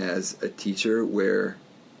as a teacher, where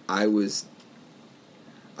I was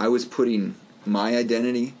putting my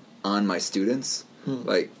identity on my students.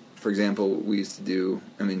 Like, for example, we used to do,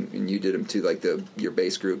 and you did them too, like your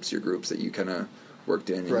base groups, your groups that you kind of worked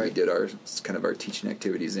in, and we did our teaching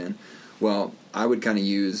activities in. Well, I would kind of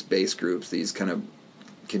use base groups, these kind of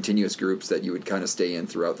continuous groups that you would kind of stay in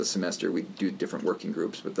throughout the semester. We'd do different working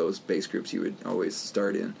groups, but those base groups you would always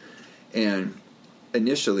start in. And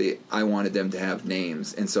initially, I wanted them to have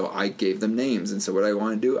names, and so I gave them names. And so what I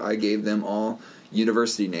wanted to do, I gave them all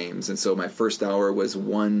university names. And so my first hour was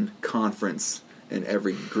one conference, and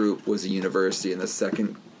every group was a university, and the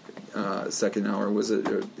second hour was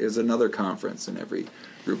another conference, and every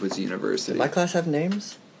group was a university. Did my class have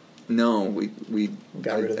names? No, we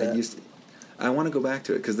got rid of that. I want to go back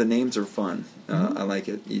to it because the names are fun. I like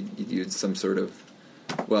it. You use some sort of.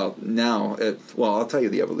 Well, now, I'll tell you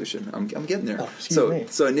the evolution. I'm getting there.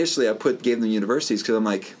 So initially, I gave them universities because I'm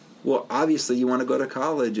like, well, obviously you want to go to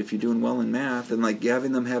college if you're doing well in math, and like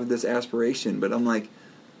having them have this aspiration. But I'm like,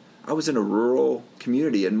 I was in a rural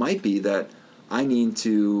community. It might be that I need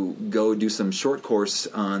to go do some short course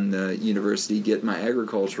on the university, get my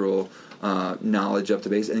agricultural knowledge up to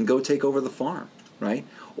base, and go take over the farm, right?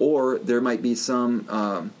 Or there might be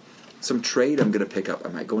some trade I'm going to pick up. I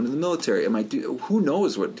might go into the military. I might do, who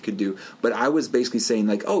knows what it could do. But I was basically saying,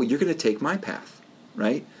 like, oh, you're going to take my path,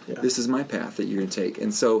 right? Yeah. This is my path that you're going to take.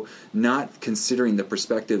 And so not considering the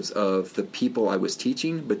perspectives of the people I was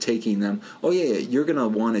teaching, but taking them, oh, yeah, you're going to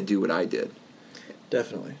want to do what I did.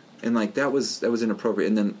 Definitely. And, like, that was inappropriate.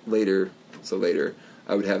 And then later,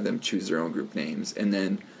 I would have them choose their own group names. And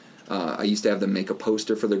then I used to have them make a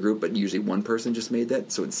poster for the group, but usually one person just made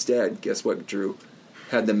that. So instead, guess what, Drew?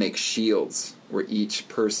 Had them make shields where each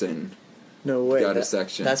person got a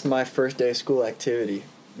section. That's my first day of school activity.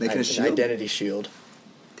 Making a shield? An identity shield.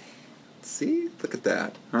 See? Look at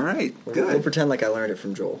that. All right, good. We'll pretend like I learned it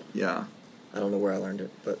from Joel. Yeah. I don't know where I learned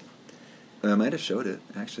it, but... I might have showed it,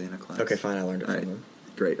 actually, in a class. Okay, fine, I learned it from him.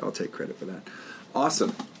 Great, I'll take credit for that.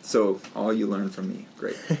 Awesome. So, all you learned from me.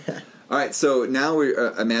 Great. All right, so now we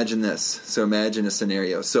imagine this. So imagine a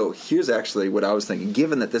scenario. So here's actually what I was thinking.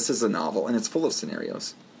 Given that this is a novel and it's full of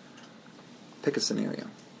scenarios, pick a scenario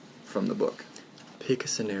from the book. Pick a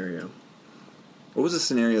scenario. What was a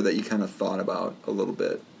scenario that you kind of thought about a little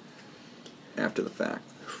bit after the fact?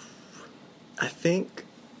 I think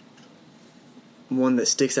one that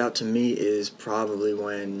sticks out to me is probably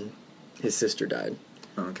when his sister died.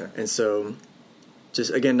 Oh, okay. And so...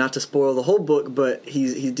 just, again, not to spoil the whole book, but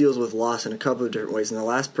he deals with loss in a couple of different ways. And the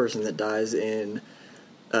last person that dies in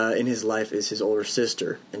his life is his older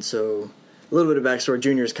sister. And so, a little bit of backstory,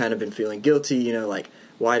 Junior's kind of been feeling guilty, like,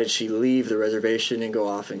 why did she leave the reservation and go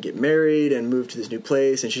off and get married and move to this new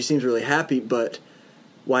place? And she seems really happy, but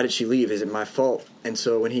why did she leave? Is it my fault? And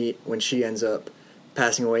so when she ends up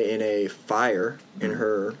passing away in a fire in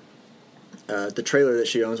her, the trailer that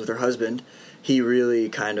she owns with her husband, he really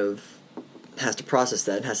kind of has to process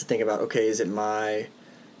that and has to think about, okay, is it my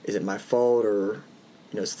fault, or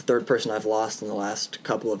it's the third person I've lost in the last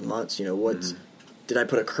couple of months. Did I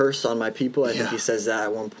put a curse on my people? I think he says that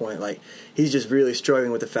at one point. Like, he's just really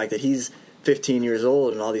struggling with the fact that he's 15 years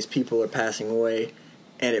old and all these people are passing away,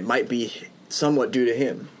 and it might be somewhat due to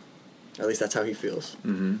him. Or at least that's how he feels.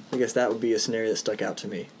 Mm-hmm. I guess that would be a scenario that stuck out to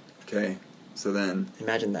me. Okay, so then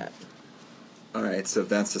imagine that. All right, so if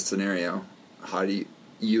that's the scenario, how do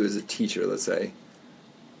you as a teacher, let's say,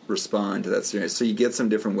 respond to that scenario? So you get some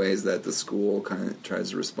different ways that the school kind of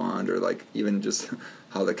tries to respond, or like even just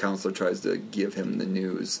how the counselor tries to give him the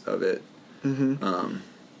news of it. Mm-hmm.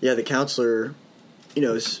 Yeah, the counselor,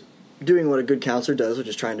 is doing what a good counselor does, which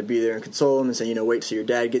is trying to be there and console him and say, wait till your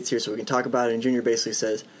dad gets here so we can talk about it. And Junior basically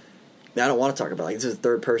says, I don't want to talk about it. This is the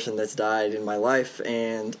third person that's died in my life,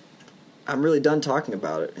 and I'm really done talking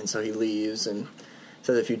about it. And so he leaves and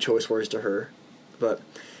says a few choice words to her.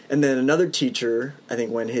 And then another teacher, I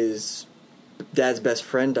think when his dad's best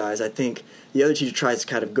friend dies, I think the other teacher tries to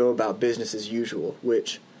kind of go about business as usual,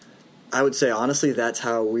 which I would say, honestly, that's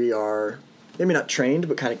how we are, maybe not trained,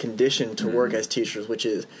 but kind of conditioned to work as teachers, which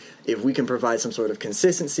is if we can provide some sort of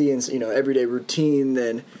consistency and, everyday routine,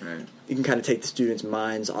 then you can kind of take the students'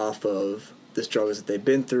 minds off of the struggles that they've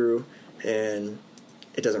been through, and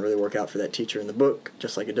it doesn't really work out for that teacher in the book,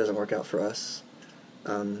 just like it doesn't work out for us.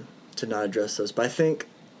 to not address those. But I think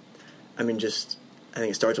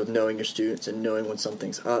it starts with knowing your students and knowing when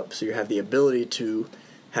something's up, so you have the ability to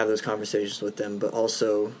have those conversations with them, but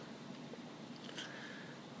also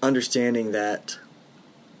understanding that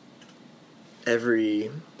every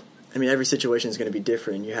situation is going to be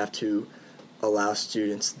different. You have to allow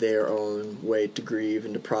students their own way to grieve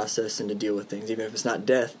and to process and to deal with things, even if it's not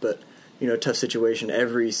death, but a tough situation.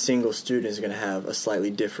 Every single student is going to have a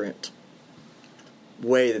slightly different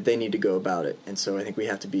way that they need to go about it, and so I think we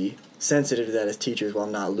have to be sensitive to that as teachers while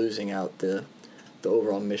not losing out the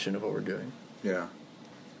overall mission of what we're doing. Yeah.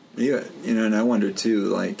 And I wonder too,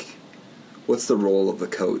 like, what's the role of the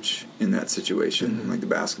coach in that situation, mm-hmm. like the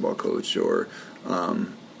basketball coach, or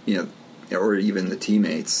or even the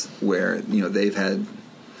teammates, where they've had.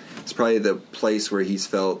 It's probably the place where he's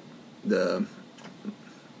felt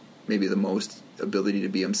maybe the most ability to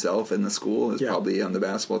be himself in the school is probably on the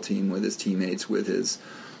basketball team with his teammates, with his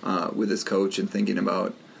coach, and thinking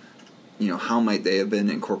about how might they have been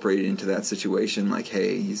incorporated into that situation. Like,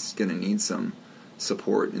 hey, he's going to need some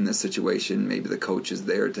support in this situation. Maybe the coach is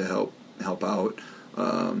there to help out,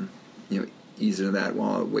 ease into that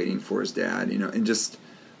while waiting for his dad, and just.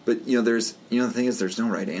 But there's the thing is, there's no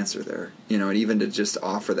right answer there, and even to just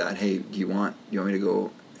offer that, hey, do you want me to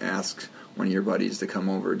go ask one of your buddies to come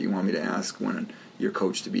over? Do you want me to ask your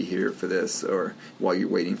coach to be here for this, or while you're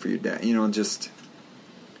waiting for your dad? Just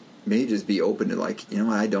maybe just be open to, like,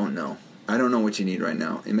 I don't know what you need right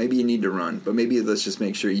now, and maybe you need to run, but maybe let's just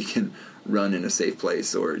make sure you can run in a safe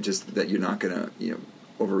place, or just that you're not gonna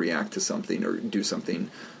overreact to something or do something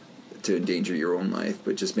to endanger your own life,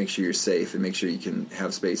 but just make sure you're safe and make sure you can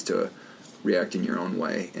have space to react in your own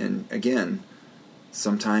way. And again,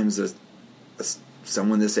 sometimes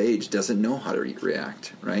someone this age doesn't know how to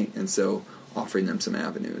react, right? And so offering them some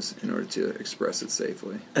avenues in order to express it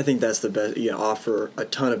safely. I think that's the best. Offer a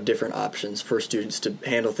ton of different options for students to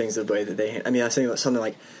handle things the way that they. I was thinking about something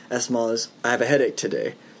like as small as, I have a headache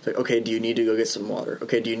today. It's like, okay, do you need to go get some water?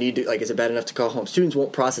 Okay, do you need to, is it bad enough to call home? Students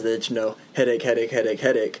won't process it,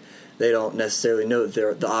 headache. They don't necessarily know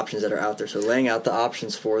that the options that are out there. So laying out the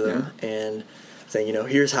options for them and saying,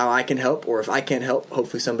 here's how I can help, or if I can't help,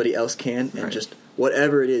 hopefully somebody else can, and just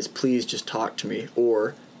whatever it is, please just talk to me,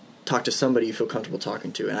 or talk to somebody you feel comfortable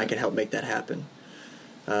talking to, and I can help make that happen.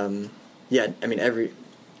 That's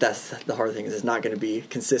the hard thing, is it's not going to be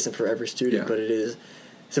consistent for every student, but it's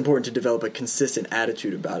important to develop a consistent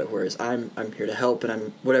attitude about it, whereas I'm here to help,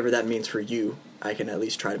 and whatever that means for you, I can at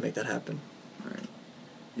least try to make that happen. Right.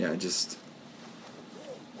 Yeah, just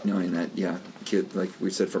knowing that, kid, like we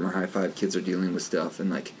said from our high five, kids are dealing with stuff, and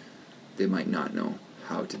like they might not know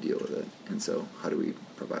how to deal with it, and so how do we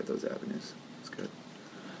provide those avenues? That's good.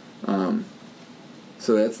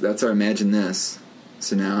 So that's our Imagine This.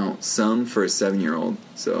 So now, some for a 7-year-old.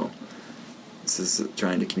 So this is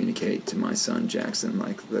trying to communicate to my son Jackson,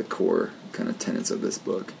 like, the core kind of tenets of this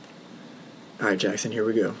book. All right, Jackson, here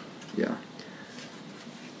we go. Yeah.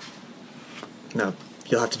 Now,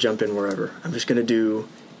 you'll have to jump in wherever. I'm just going to do,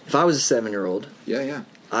 if I was a 7-year-old,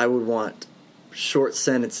 I would want short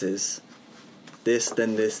sentences, this,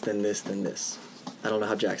 then this, then this, then this. I don't know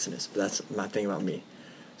how Jackson is, but that's my thing about me.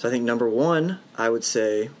 So I think number 1, I would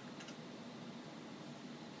say,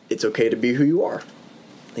 it's okay to be who you are.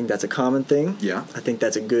 I think that's a common thing. Yeah. I think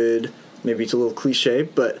that's a good, maybe it's a little cliche,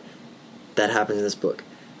 but that happens in this book.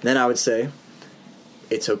 Then I would say,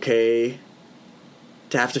 it's okay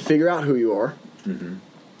to have to figure out who you are. Mm-hmm.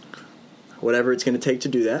 Whatever it's going to take to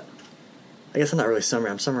do that. I guess I'm not really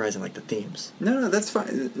summarizing. I'm summarizing, like, the themes. No, that's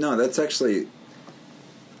fine. No, that's actually...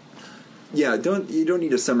 Yeah, you don't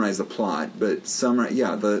need to summarize the plot, but summarize.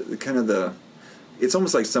 Yeah, it's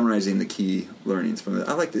almost like summarizing the key learnings from it.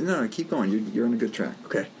 I like no, keep going. You're on a good track.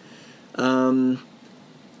 Okay.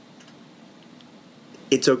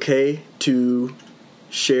 It's okay to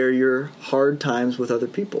share your hard times with other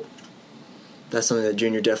people. That's something that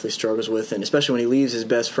Junior definitely struggles with, and especially when he leaves his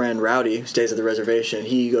best friend Rowdy, who stays at the reservation,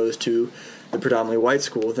 he goes to the predominantly white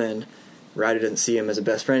school. Then Rowdy doesn't see him as a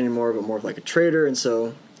best friend anymore, but more of like a traitor, and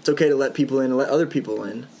so. It's okay to let people in and let other people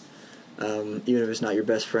in, even if it's not your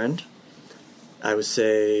best friend. I would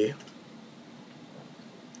say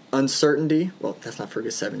uncertainty. Well, that's not for a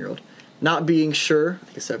 7-year-old. Not being sure. I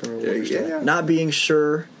think a 7-year-old will understand that. Not being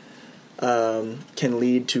sure can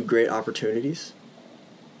lead to great opportunities.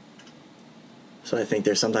 So I think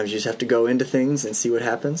there's sometimes you just have to go into things and see what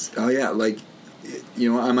happens. Oh, yeah. Like,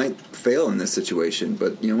 I might fail in this situation,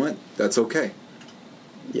 but you know what? That's okay.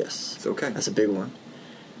 Yes. It's okay. That's a big one.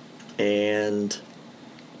 And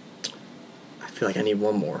I feel like I need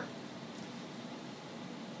one more.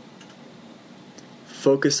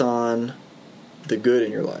 Focus on the good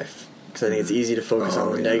in your life. because I think it's easy to focus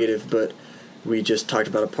on the yeah. negative, but we just talked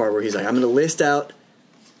about a part where he's like, I'm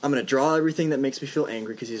going to draw everything that makes me feel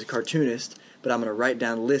angry because he's a cartoonist, but I'm going to write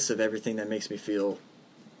down lists of everything that makes me feel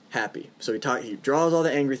happy. So he draws all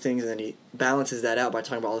the angry things, and then he balances that out by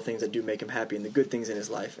talking about all the things that do make him happy and the good things in his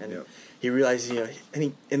life. And he realizes,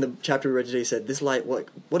 and in the chapter we read today, he said, this life,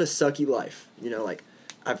 what a sucky life. Like,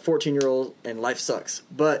 I'm 14-year-old and life sucks,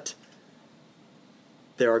 but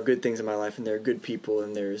there are good things in my life, and there are good people,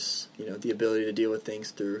 and there's, the ability to deal with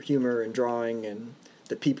things through humor and drawing, and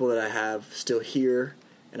the people that I have still here,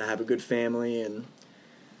 and I have a good family, and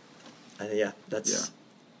that's... Yeah.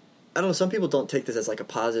 I don't know, some people don't take this as like a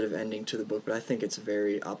positive ending to the book, but I think it's a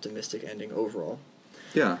very optimistic ending overall.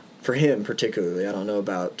 Yeah. For him particularly. I don't know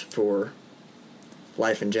about for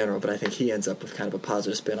life in general, but I think he ends up with kind of a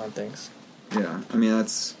positive spin on things. Yeah. I mean,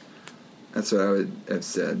 that's what I would have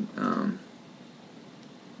said.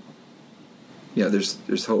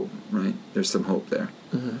 There's hope, right? There's some hope there.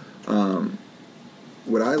 Mm-hmm.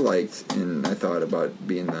 What I liked, and I thought about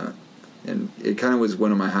being and it kind of was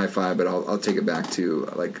one of my high five, but I'll take it back to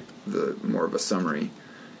like the more of a summary,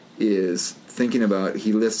 is thinking about,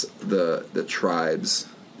 he lists the tribes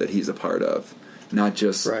that he's a part of, not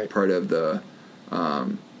just part of the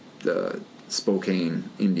Spokane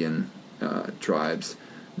Indian tribes,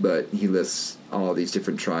 but he lists all these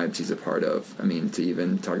different tribes he's a part of. I mean, to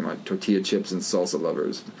even talking about tortilla chips and salsa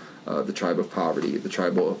lovers, the tribe of poverty, the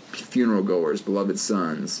tribal funeral goers, beloved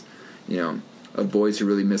sons, of boys who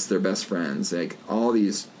really miss their best friends, like all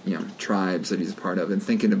these, tribes that he's a part of, and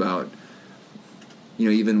thinking about,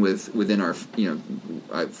 even within our,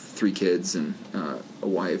 I have 3 kids and a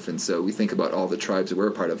wife, and so we think about all the tribes that we're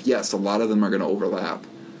a part of. Yes, a lot of them are going to overlap,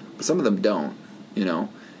 but some of them don't,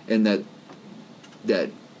 and that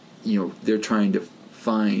they're trying to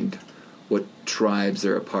find what tribes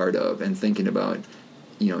they're a part of, and thinking about,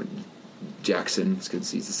 Jackson,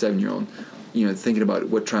 because he's a 7-year-old, thinking about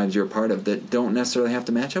what tribes you're a part of that don't necessarily have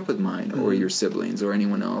to match up with mine or your siblings or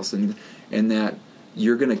anyone else, and that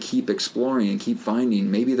you're going to keep exploring and keep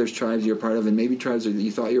finding, maybe there's tribes you're a part of, and maybe tribes that you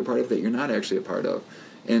thought you were a part of that you're not actually a part of.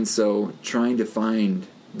 And so trying to find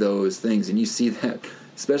those things, and you see that,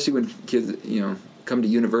 especially when kids, come to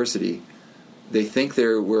university, they think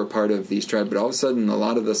we're a part of these tribes, but all of a sudden a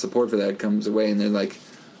lot of the support for that comes away, and they're like,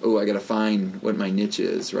 oh, I got to find what my niche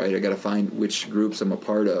is, right? I got to find which groups I'm a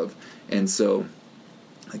part of. And so,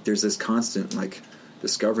 like, there's this constant, like,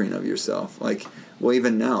 discovering of yourself. Like, well,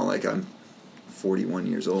 even now, like, I'm 41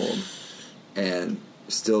 years old and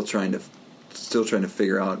still trying to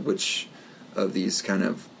figure out which of these kind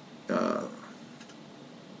of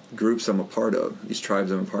groups I'm a part of, these tribes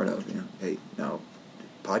I'm a part of. Hey, now,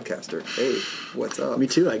 podcaster. Hey, what's up? Me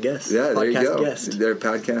too, I guess. Yeah, there you go. Guest. They're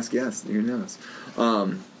podcast guests. Who knows?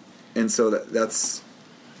 And so that's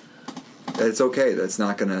okay. It's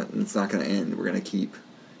not gonna end. We're gonna keep,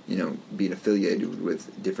 being affiliated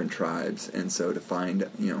with different tribes. And so to find,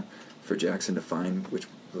 for Jackson to find which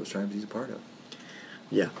those tribes he's a part of.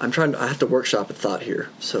 Yeah, I have to workshop a thought here.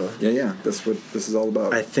 So yeah, that's what this is all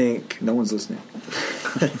about. I think no one's listening.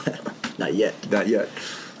 Not yet. Not yet.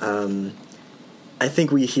 I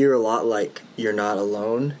think we hear a lot like you're not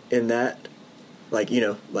alone in that, like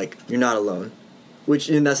you're not alone.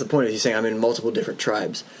 And that's the point of he's saying I'm in multiple different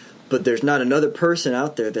tribes, but there's not another person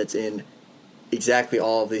out there that's in exactly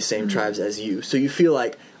all of these same tribes as you. So you feel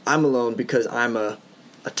like I'm alone because I'm a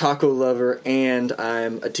taco lover and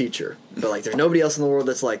I'm a teacher, but like there's nobody else in the world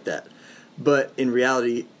that's like that. But in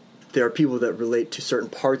reality, there are people that relate to certain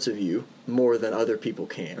parts of you more than other people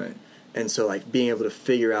can. Right. And so like being able to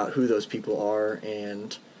figure out who those people are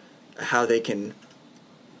and how they can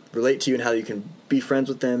relate to you and how you can be friends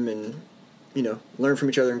with them and learn from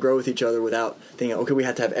each other and grow with each other without thinking, okay, we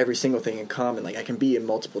have to have every single thing in common. Like, I can be in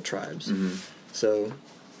multiple tribes. Mm-hmm. So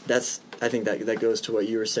I think that goes to what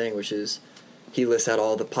you were saying, which is he lists out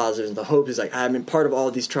all the positives and the hopes. He's like, I'm in part of all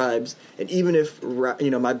of these tribes, and even if,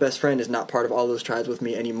 my best friend is not part of all those tribes with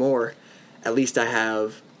me anymore, at least I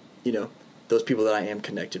have, those people that I am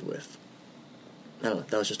connected with. I don't know.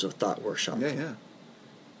 That was just a thought workshop. Yeah.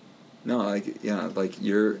 No, like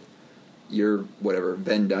your whatever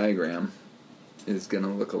Venn diagram is going to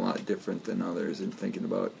look a lot different than others, and thinking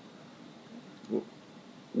about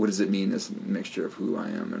what does it mean, this mixture of who I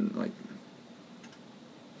am, and like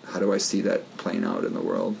how do I see that playing out in the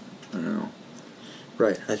world? I don't know.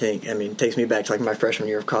 Right. It takes me back to like my freshman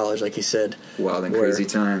year of college, like he said. Wild and crazy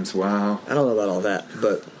times. Wow. I don't know about all that,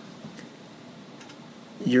 but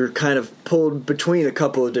you're kind of pulled between a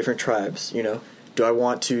couple of different tribes, Do I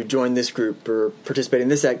want to join this group or participate in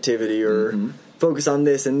this activity or focus on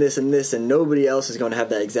this and this and this, and nobody else is going to have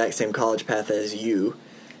that exact same college path as you.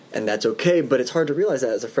 And that's okay, but it's hard to realize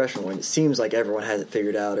that as a freshman when it seems like everyone has it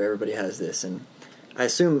figured out or everybody has this. And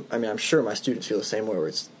I'm sure my students feel the same way, where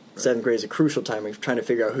it's seventh grade is a crucial time of trying to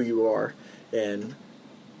figure out who you are and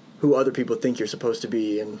who other people think you're supposed to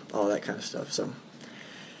be and all that kind of stuff. So,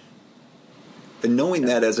 and knowing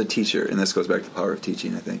that as a teacher, and this goes back to the power of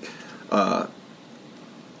teaching, I think,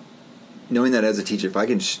 knowing that as a teacher, if I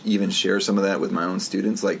can even share some of that with my own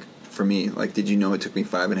students, like for me, like, did you know it took me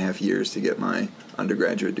 5.5 years to get my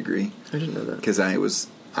undergraduate degree? I didn't know that. Because I was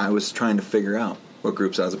trying to figure out what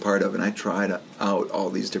groups I was a part of, and I tried out all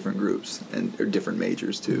these different groups or different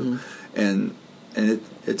majors too, and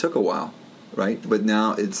it took a while, right? But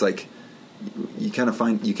now it's like you can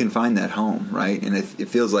find that home, right? And it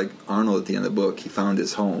feels like Arnold at the end of the book, he found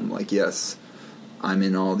his home. Like, yes, I'm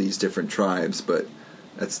in all these different tribes, but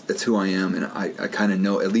that's who I am, and I kind of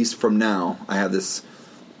know, at least from now, I have this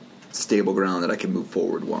stable ground that I can move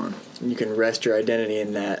forward on. You can rest your identity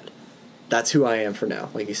in that. That's who I am for now.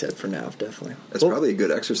 Like you said, for now, definitely. That's probably a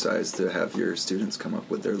good exercise to have your students come up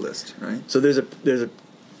with their list, right? So there's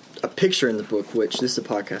a picture in the book, which this is a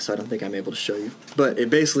podcast, so I don't think I'm able to show you. But it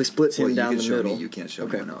basically splits him down the middle. You can't show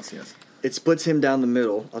anyone else, yes. It splits him down the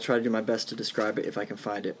middle. I'll try to do my best to describe it if I can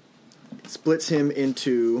find it. It splits him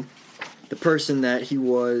into the person that he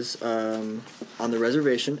was on the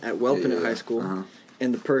reservation at Wellpinit High School,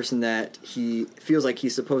 and the person that he feels like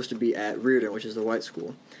he's supposed to be at Reardon, which is the white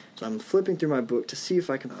school. So I'm flipping through my book to see if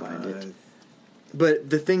I can find it. But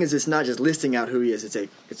the thing is, it's not just listing out who he is. It's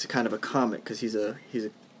a kind of a comic, because he's a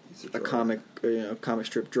comic comic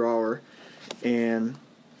strip drawer, and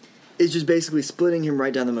it's just basically splitting him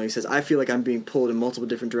right down the middle. He says, I feel like I'm being pulled in multiple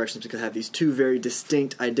different directions because I have these two very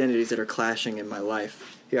distinct identities that are clashing in my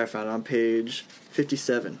life. Here I found it on page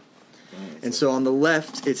 57. And so on the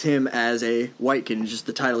left, it's him as a white kid, and just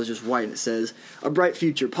the title is just white, and it says, A Bright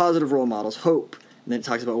Future, Positive Role Models, Hope. And then it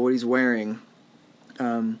talks about what he's wearing,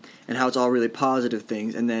 and how it's all really positive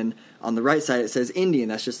things. And then on the right side, it says Indian.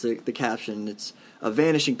 That's just the caption. It's a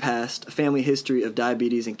vanishing past, a family history of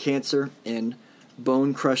diabetes and cancer, and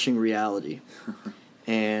bone-crushing reality.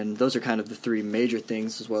 And those are kind of the three major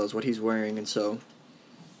things, as well as what he's wearing. And so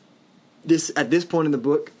at this point in the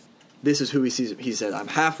book, this is who he sees. He said, I'm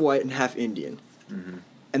half white and half Indian. Mm-hmm.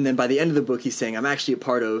 And then by the end of the book, he's saying, I'm actually a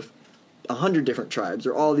part of 100 different tribes,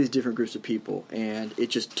 or all these different groups of people. And it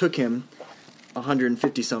just took him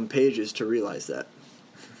 150-some pages to realize that.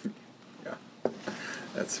 Yeah.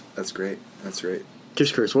 That's great. That's great.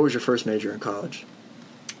 Just curious, what was your first major in college?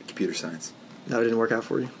 Computer science. That didn't work out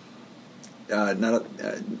for you? I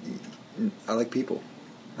like people.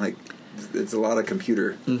 Like, it's a lot of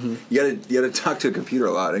computer. Mm-hmm. You gotta talk to a computer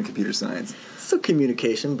a lot in computer science. Still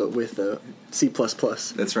communication, but with C++.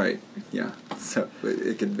 That's right. Yeah. So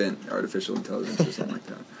it could invent artificial intelligence or something like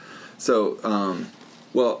that. So,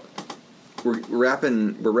 well, we're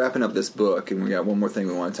wrapping up this book, and we got one more thing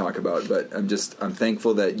we want to talk about. But I'm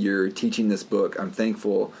thankful that you're teaching this book. I'm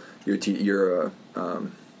thankful you're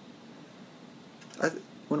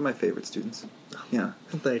one of my favorite students. Yeah,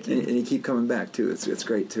 thank you. And you keep coming back too. It's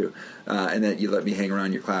great too, and that you let me hang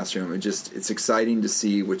around your classroom. It's exciting to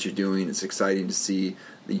see what you're doing. It's exciting to see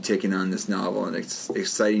that you're taking on this novel, and it's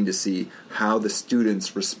exciting to see how the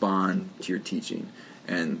students respond to your teaching.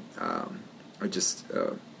 And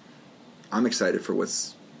I'm excited for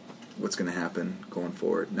what's going to happen going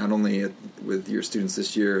forward. Not only with your students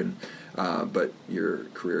this year, but your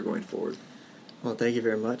career going forward. Well, thank you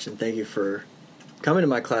very much, and thank you for coming to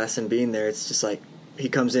my class and being there. It's just like he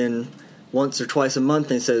comes in once or twice a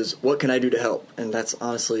month and says, what can I do to help? And that's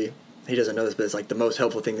honestly, he doesn't know this, but it's like the most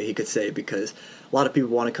helpful thing that he could say, because a lot of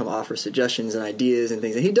people want to come offer suggestions and ideas and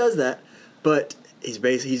things, and he does that, but he's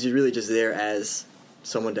really just there as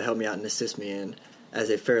someone to help me out and assist me, and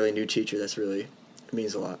as a fairly new teacher, that's really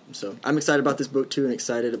means a lot. So I'm excited about this book too, and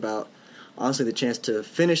excited about honestly the chance to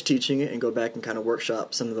finish teaching it and go back and kind of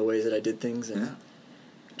workshop some of the ways that I did things, and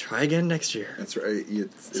try again next year. That's right.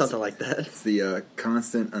 Something like that. It's the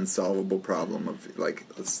constant unsolvable problem of, like,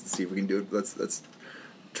 let's see if we can do it. Let's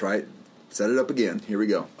try it. Set it up again. Here we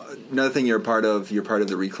go. Another thing you're part of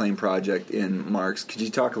the Reclaim Project in Marks. Could you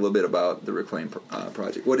talk a little bit about the Reclaim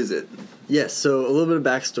Project? What is it? Yes, so a little bit of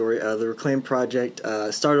backstory. The Reclaim Project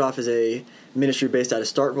started off as a ministry based out of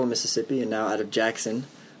Starkville, Mississippi, and now out of Jackson.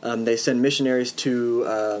 They send missionaries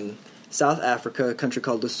to South Africa, a country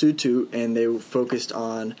called Lesotho, and they focused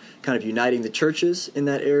on kind of uniting the churches in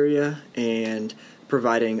that area and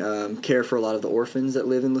providing care for a lot of the orphans that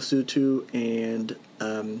live in Lesotho, and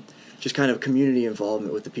just kind of community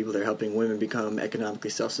involvement with the people there, helping women become economically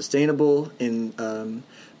self-sustainable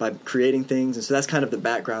by creating things. And so that's kind of the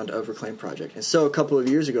background of Reclaim Project. And so a couple of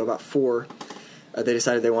years ago, about 4, they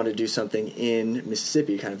decided they wanted to do something in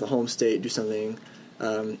Mississippi, kind of the home state, do something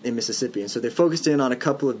in Mississippi. And so they focused in on a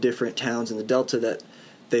couple of different towns in the Delta that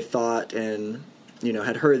they thought and,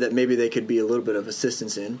 had heard that maybe they could be a little bit of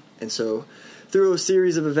assistance in. And so through a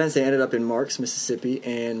series of events, they ended up in Marks, Mississippi,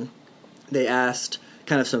 and they asked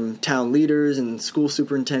kind of some town leaders and school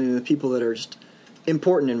superintendent and the people that are just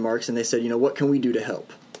important in Marks, and they said, what can we do to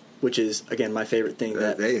help? Which is, again, my favorite thing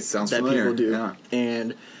that people do. Yeah.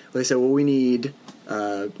 And they said, well, we need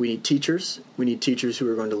teachers. We need teachers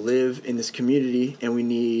who are going to live in this community, and we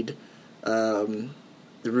need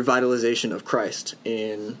the revitalization of Christ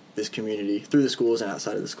in this community through the schools and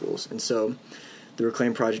outside of the schools. And so the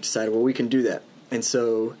Reclaim Project decided, well, we can do that. And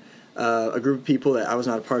so a group of people that I was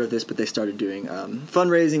not a part of this, but they started doing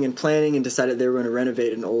fundraising and planning and decided they were going to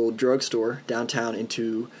renovate an old drugstore downtown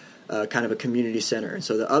into kind of a community center. And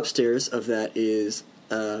so the upstairs of that is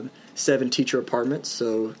 7 teacher apartments,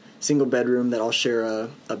 so single bedroom that all share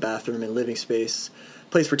a bathroom and living space,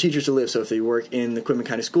 place for teachers to live. So if they work in the Quitman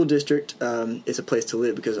County School District, it's a place to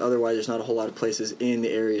live because otherwise there's not a whole lot of places in the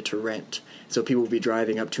area to rent. So people will be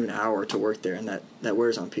driving up to an hour to work there, and that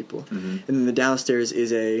wears on people. Mm-hmm. And then the downstairs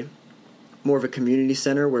is more of a community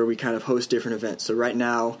center where we kind of host different events. So right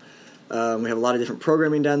now we have a lot of different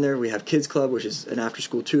programming down there. We have Kids Club, which is an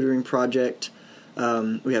after-school tutoring project.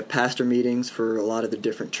 We have pastor meetings for a lot of the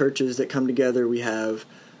different churches that come together. We have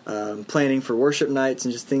planning for worship nights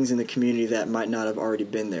and just things in the community that might not have already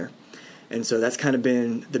been there. And so that's kind of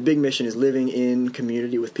been the big mission, is living in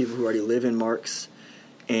community with people who already live in Marks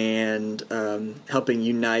and helping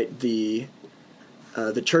unite the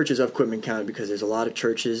churches of Quitman County, because there's a lot of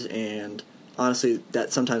churches, and honestly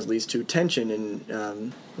that sometimes leads to tension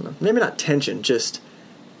and maybe not tension, just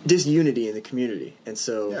disunity in the community. And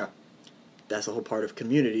so that's the whole part of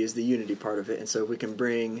community, is the unity part of it. And so if we can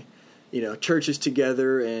bring churches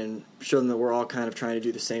together and show them that we're all kind of trying to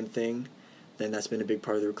do the same thing, then that's been a big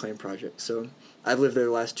part of the Reclaim Project. So I've lived there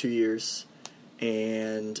the last 2 years,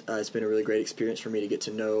 and it's been a really great experience for me to get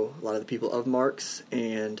to know a lot of the people of Marks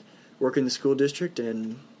and work in the school district.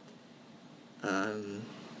 And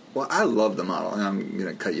well, I love the model, and I'm going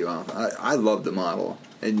to cut you off. I love the model,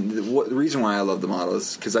 and the reason why I love the model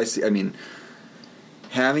is because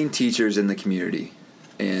having teachers in the community.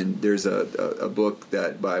 And there's a book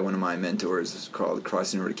that by one of my mentors called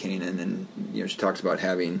Crossing Over to Canaan, and she talks about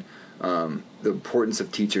having the importance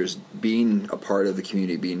of teachers being a part of the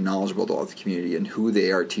community, being knowledgeable about the community and who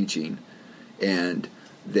they are teaching, and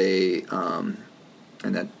they and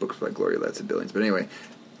that book's by Gloria Latza Billings. But anyway,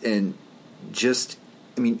 and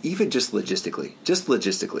even just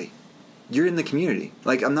logistically, you're in the community.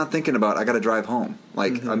 Like, I'm not thinking about I got to drive home.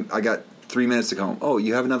 Like I got 3 minutes to go home. Oh,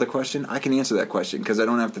 you have another question? I can answer that question because I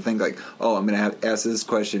don't have to think like, oh, I'm going to ask this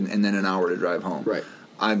question and then an hour to drive home. Right.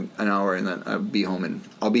 I'm an hour and then I'll be home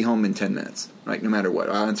in 10 minutes. Like, no matter what,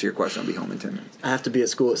 I'll answer your question. I'll be home in 10 minutes. I have to be at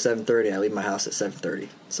school at 7:30. I leave my house at 7:30.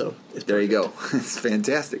 So it's there. You go. It's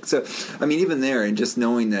fantastic. So even there, and just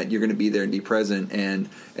knowing that you're going to be there and be present, and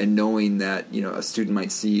knowing that a student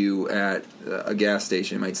might see you at a gas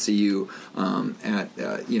station, might see you at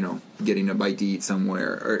getting a bite to eat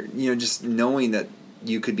somewhere, or just knowing that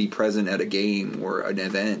you could be present at a game or an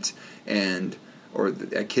event or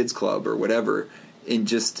at Kids Club or whatever. And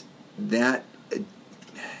just that, I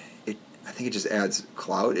think it just adds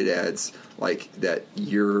clout. It adds like that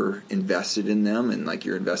you're invested in them and like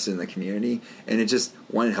you're invested in the community. And it just,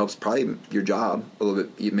 it helps probably your job a little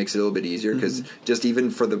bit. It makes it a little bit easier because just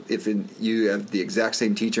even for you have the exact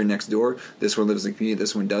same teacher next door, this one lives in the community,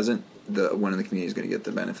 this one doesn't, the one in the community is going to get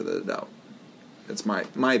the benefit of the doubt. That's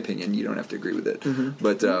my opinion. You don't have to agree with it.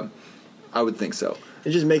 But I would think so.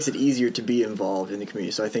 It just makes it easier to be involved in the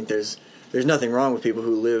community. So I think there's nothing wrong with people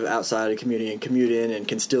who live outside of the community and commute in and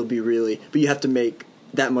can still be but you have to make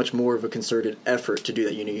that much more of a concerted effort to do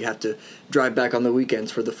that. You have to drive back on the weekends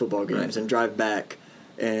for the football games and drive back.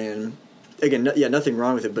 And again, nothing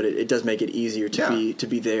wrong with it, but it does make it easier to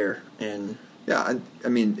be there. And I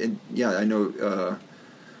know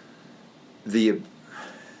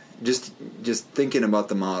just thinking about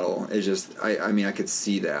the model is just I could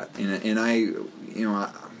see that,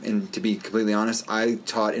 and to be completely honest, I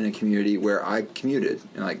taught in a community where I commuted.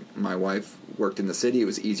 And like, my wife worked in the city. It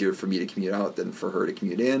was easier for me to commute out than for her to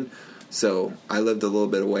commute in. So I lived a little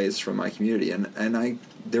bit of ways from my community. And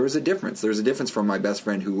there was a difference. There was a difference from my best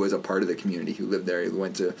friend who was a part of the community, who lived there. He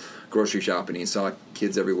went to grocery shopping. He saw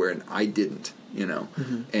kids everywhere, and I didn't,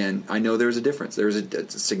 And I know there was a difference. There was a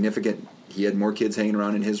significant... He had more kids hanging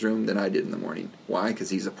around in his room than I did in the morning. Why? Because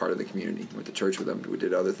he's a part of the community. Went to church with them. We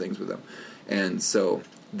did other things with them. And so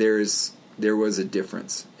there was a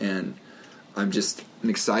difference. And I'm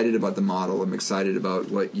excited about the model. I'm excited about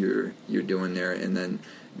what you're doing there, and then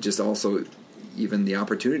just also even the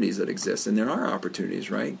opportunities that exist. And there are opportunities,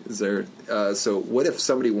 right? Is there? So what if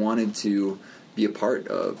somebody wanted to be a part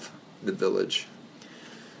of the Village?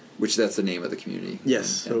 Which that's the name of the community. Yes,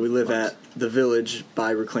 so we live at the Village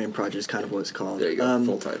by Reclaim Project is kind of what it's called. There you go,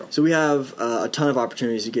 full title. So we have a ton of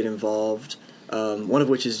opportunities to get involved, one of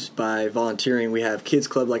which is by volunteering. We have Kids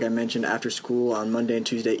Club, like I mentioned, after school on Monday and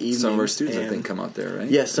Tuesday evenings. Some of our students, I think, come out there, right?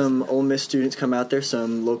 Yes, some Ole Miss students come out there.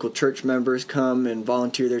 Some local church members come and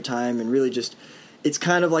volunteer their time, and really just, it's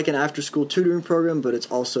kind of like an after-school tutoring program, but it's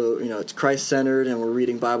also, it's Christ-centered, and we're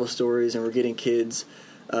reading Bible stories, and we're getting kids.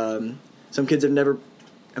 Some kids have never...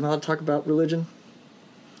 Am I allowed to talk about religion?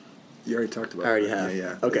 You already talked about it. I already have.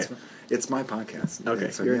 Yeah. Okay. It's my podcast. Okay,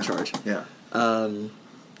 so you're in charge. Yeah.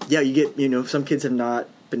 You get, some kids have not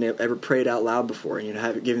been ever prayed out loud before,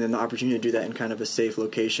 and, giving them the opportunity to do that in kind of a safe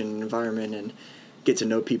location and environment and get to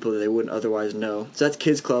know people that they wouldn't otherwise know. So that's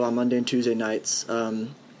Kids Club on Monday and Tuesday nights.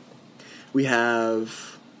 We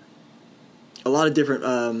have a lot of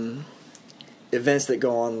different events that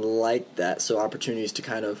go on like that, so opportunities to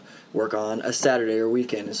kind of work on a Saturday or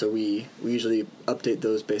weekend, and so we usually update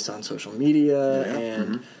those based on social media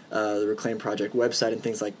and the Reclaim Project website and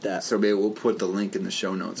things like that. So maybe we'll put the link in the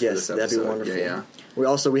show notes for this episode. Yes, that'd be wonderful. Yeah.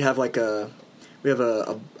 We have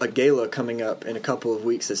a gala coming up in a couple of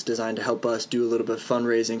weeks that's designed to help us do a little bit of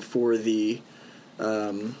fundraising for the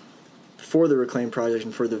Reclaim Project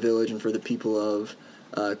and for the Village and for the people of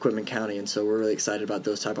Quitman County, and so we're really excited about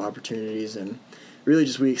those type of opportunities, and really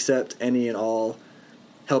just we accept any and all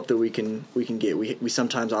help that we can get. We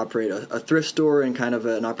sometimes operate a thrift store and kind of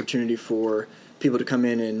an opportunity for people to come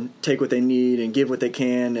in and take what they need and give what they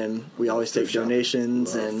can, and we always take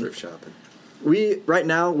donations. And thrift shopping. Right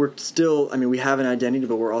now we're still, we have an identity,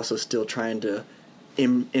 but we're also still trying to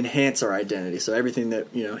enhance our identity. So everything that,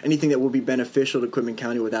 anything that will be beneficial to Quitman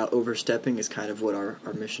County without overstepping is kind of what our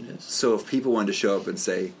mission is. So if people wanted to show up and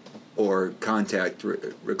say, or contact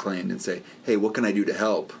Reclaimed and say, hey, what can I do to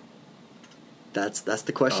help? That's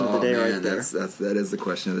the question of the day right there. That is the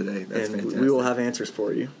question of the day. That's fantastic. We will have answers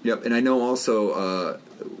for you. Yep, and I know also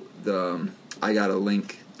I got a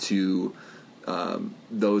link to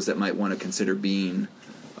those that might want to consider being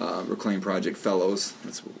Reclaim Project Fellows.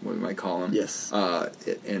 That's what we might call them. Yes.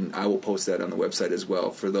 And I will post that on the website as well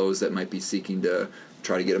for those that might be seeking to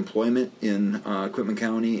try to get employment in Quitman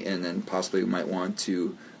County, and then possibly might want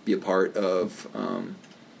to be a part of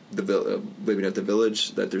living at the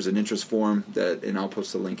Village. That there's an interest form and I'll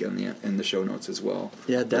post a link in the show notes as well.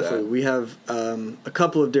 Yeah, definitely. We have a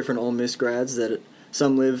couple of different Ole Miss grads that.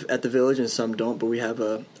 Some live at the Village and some don't, but we have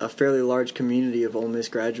a fairly large community of Ole Miss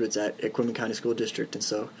graduates at Quitman County School District, and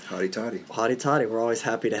so howdy toddy. We're always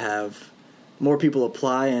happy to have more people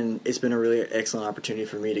apply, and it's been a really excellent opportunity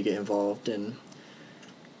for me to get involved, and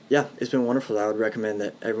yeah, it's been wonderful. I would recommend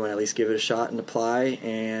that everyone at least give it a shot and apply,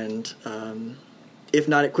 and if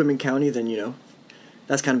not at Quitman County, then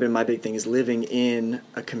that's kind of been my big thing, is living in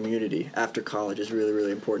a community after college is really,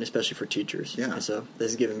 really important, especially for teachers. Yeah. And so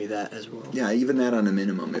this has given me that as well. Yeah, even that on a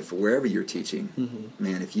minimum. If wherever you're teaching,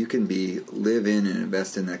 man, if you can live in and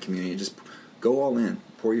invest in that community, just go all in,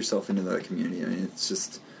 pour yourself into that community. I mean, it's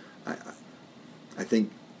just, I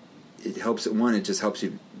think it helps. It just helps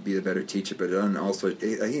you be a better teacher, but also, I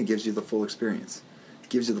think it gives you the full experience. It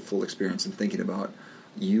gives you the full experience in thinking about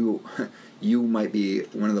you might be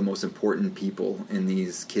one of the most important people in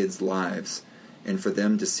these kids' lives, and for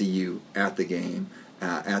them to see you at the game,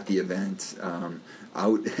 at the event,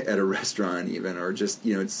 out at a restaurant even, or just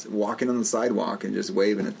it's walking on the sidewalk and just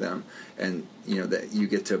waving at them, and that you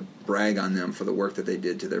get to brag on them for the work that they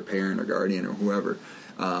did to their parent or guardian or whoever.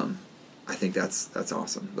 I think that's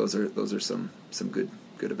awesome. Those are some good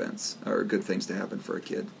events or good things to happen for a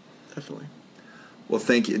kid. Definitely. Well,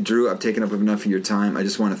 thank you, Drew. I've taken up enough of your time. I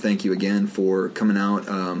just want to thank you again for coming out.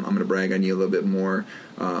 I'm going to brag on you a little bit more.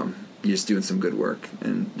 You're just doing some good work,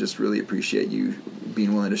 and just really appreciate you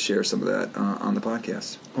being willing to share some of that on the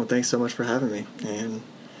podcast. Well, thanks so much for having me, and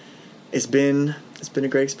it's been a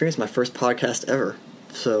great experience. My first podcast ever.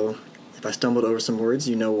 So if I stumbled over some words,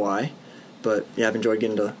 you know why. But yeah, I've enjoyed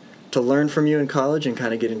getting to learn from you in college and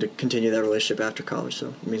kind of getting to continue that relationship after college.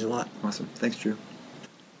 So it means a lot. Awesome. Thanks, Drew.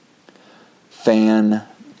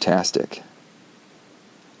 Fantastic.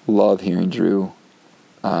 Love hearing Drew,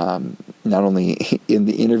 not only in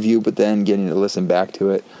the interview, but then getting to listen back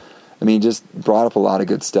to it. I mean, just brought up a lot of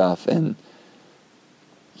good stuff, and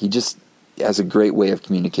he just has a great way of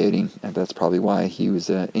communicating, and that's probably why he was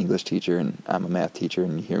an English teacher and I'm a math teacher,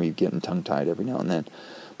 and you hear me getting tongue-tied every now and then.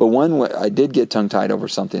 But one way, I did get tongue-tied over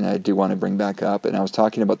something I do want to bring back up, and I was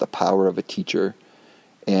talking about the power of a teacher.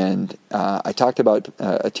 And I talked about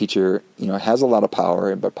a teacher, has a lot of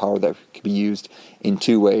power, but power that can be used in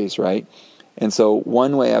two ways, right? And so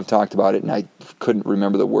one way I've talked about it, and I couldn't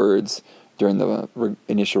remember the words during the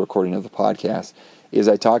initial recording of the podcast, is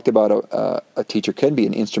I talked about a teacher can be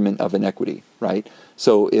an instrument of inequity, right?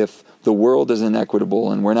 So if the world is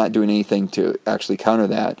inequitable and we're not doing anything to actually counter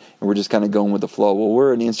that, and we're just kind of going with the flow, well,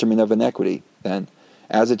 we're an instrument of inequity then.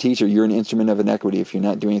 As a teacher, you're an instrument of inequity if you're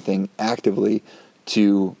not doing anything actively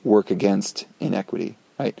to work against inequity,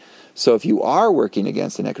 right? So if you are working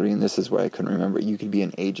against inequity, and this is where I couldn't remember, you could be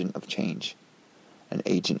an agent of change. An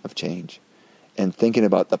agent of change. And thinking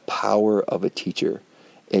about the power of a teacher,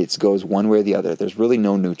 it goes one way or the other. There's really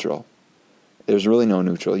no neutral. There's really no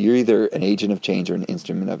neutral. You're either an agent of change or an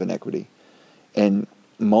instrument of inequity. And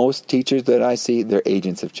most teachers that I see, they're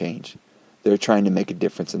agents of change. They're trying to make a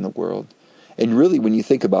difference in the world. And really, when you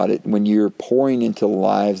think about it, when you're pouring into the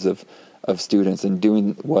lives of students and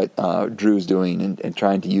doing what Drew's doing and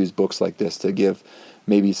trying to use books like this to give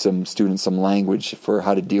maybe some students some language for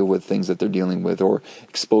how to deal with things that they're dealing with, or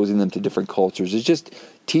exposing them to different cultures, it's just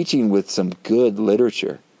teaching with some good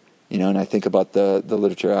literature. And I think about the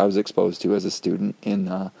literature I was exposed to as a student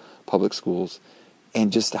in public schools,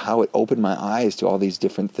 and just how it opened my eyes to all these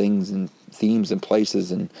different things and themes and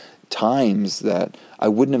places and times that I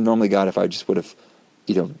wouldn't have normally got if I just would have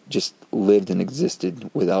just lived and existed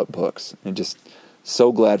without books. And just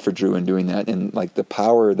so glad for Drew in doing that, and like the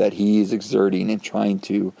power that he's exerting and trying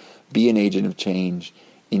to be an agent of change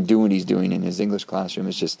in doing what he's doing in his English classroom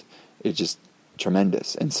is just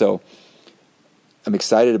tremendous. And so I'm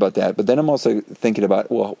excited about that. But then I'm also thinking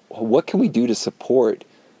about, well, what can we do to support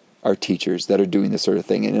our teachers that are doing this sort of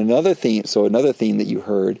thing? And another theme that you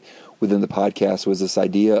heard within the podcast was this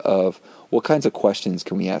idea of what kinds of questions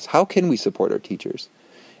can we ask? How can we support our teachers?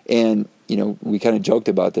 And, we kind of joked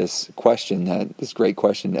about this great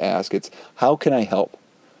question to ask. It's, how can I help?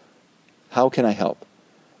 How can I help?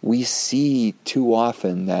 We see too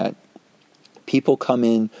often that people come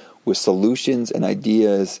in with solutions and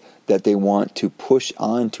ideas that they want to push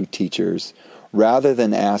on to teachers rather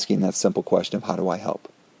than asking that simple question of, how do I help?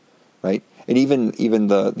 Right? And even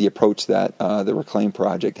the approach that the Reclaim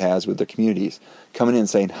Project has with the communities, coming in and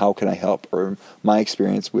saying, how can I help? Or my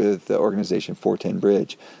experience with the organization 410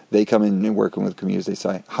 Bridge, they come in and working with communities, they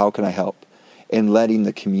say, how can I help? And letting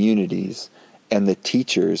the communities and the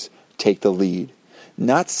teachers take the lead.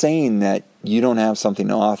 Not saying that you don't have something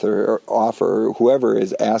to offer, or whoever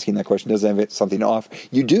is asking that question doesn't have something to offer.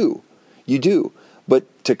 You do.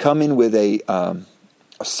 But to come in with a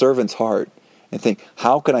servant's heart, and think,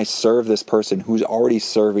 how can I serve this person who's already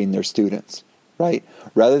serving their students, right?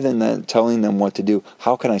 Rather than telling them what to do,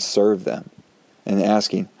 how can I serve them? And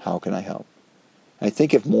asking, how can I help? I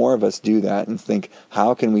think if more of us do that and think,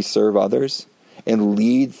 how can we serve others and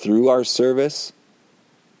lead through our service,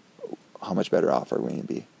 how much better off are we going to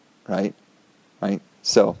be, right? Right?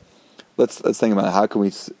 So let's think about how can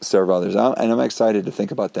we serve others. And I'm excited to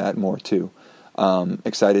think about that more too.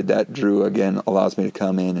 Excited that Drew, again, allows me to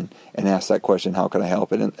come in and ask that question, how can I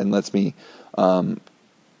help? And lets me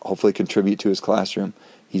hopefully contribute to his classroom.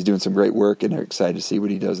 He's doing some great work, and I'm excited to see what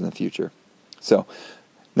he does in the future. So,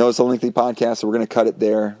 no, it's a lengthy podcast, so we're going to cut it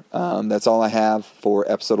there. That's all I have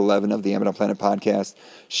for episode 11 of the Amidon Planet podcast.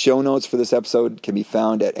 Show notes for this episode can be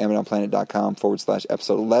found at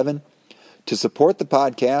amidonplanet.com/episode 11. To support the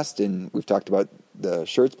podcast, and we've talked about the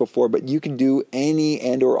shirts before, but you can do any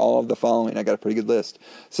and or all of the following. I got a pretty good list.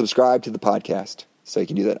 Subscribe to the podcast. So you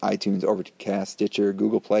can do that iTunes, Overcast, Stitcher,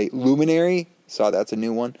 Google Play, Luminary. Saw that's a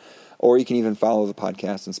new one. Or you can even follow the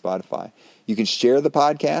podcast on Spotify. You can share the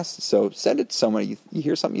podcast. So send it to somebody. You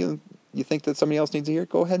hear something you think that somebody else needs to hear,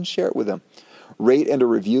 go ahead and share it with them. Rate and or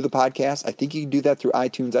review the podcast. I think you can do that through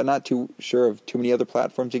iTunes. I'm not too sure of too many other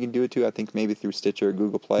platforms you can do it to. I think maybe through Stitcher or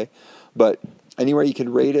Google Play. But anywhere you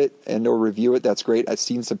can rate it and or review it, that's great. I've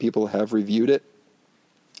seen some people have reviewed it.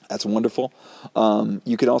 That's wonderful.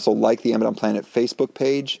 You can also like the Amidon Planet Facebook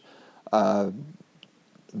page.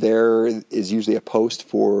 There is usually a post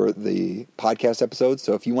for the podcast episodes.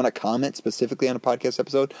 So if you want to comment specifically on a podcast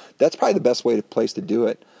episode, that's probably the best place to do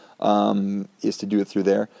it, is to do it through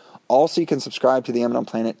there. Also, you can subscribe to the Amidon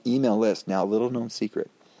Planet email list. Now, a little known secret.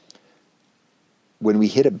 When we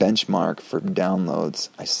hit a benchmark for downloads,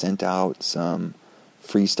 I sent out some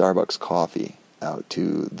free Starbucks coffee out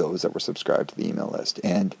to those that were subscribed to the email list.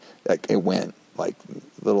 And it went like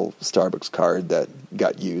little Starbucks card that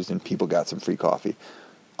got used and people got some free coffee.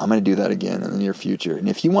 I'm going to do that again in the near future. And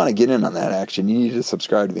if you want to get in on that action, you need to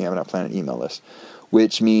subscribe to the Amidon Planet email list,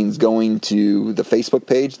 which means going to the Facebook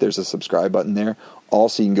page. There's a subscribe button there.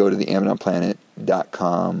 Also, you can go to the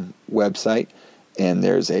AmidonPlanet.com website, and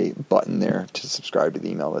there's a button there to subscribe to the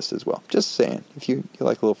email list as well. Just saying, if you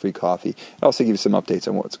like a little free coffee. It also gives you some updates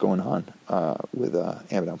on what's going on with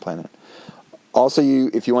Amidon Planet. Also,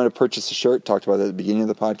 if you want to purchase a shirt, talked about it at the beginning of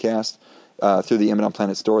the podcast, through the Amidon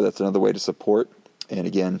Planet store, that's another way to support. And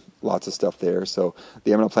again, lots of stuff there. So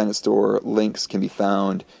the Amidon Planet store links can be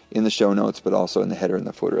found in the show notes, but also in the header and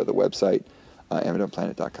the footer of the website,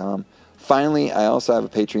 AmidonPlanet.com. Finally, I also have a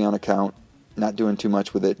Patreon account. Not doing too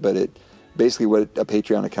much with it, but it basically what a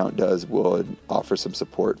Patreon account does will offer some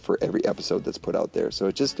support for every episode that's put out there. So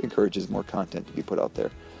it just encourages more content to be put out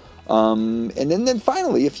there. And then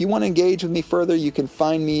finally, if you want to engage with me further, you can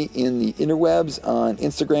find me in the interwebs on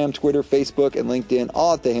Instagram, Twitter, Facebook, and LinkedIn,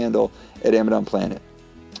 all at the handle at Amidon Planet.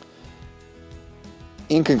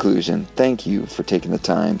 In conclusion, thank you for taking the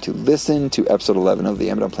time to listen to episode 11 of the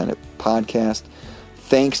Amidon Planet podcast.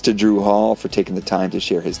 Thanks to Drew Hall for taking the time to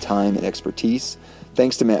share his time and expertise.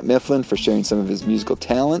 Thanks to Matt Mifflin for sharing some of his musical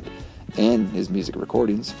talent and his music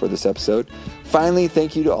recordings for this episode. Finally,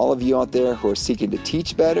 thank you to all of you out there who are seeking to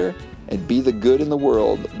teach better and be the good in the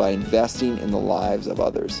world by investing in the lives of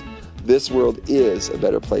others. This world is a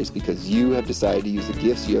better place because you have decided to use the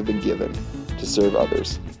gifts you have been given to serve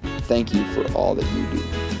others. Thank you for all that you do.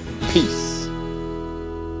 Peace.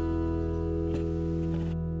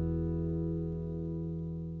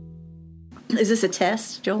 Is this a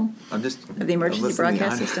test, Joel? I'm just of the emergency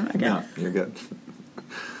broadcast system? Okay. No, you're good.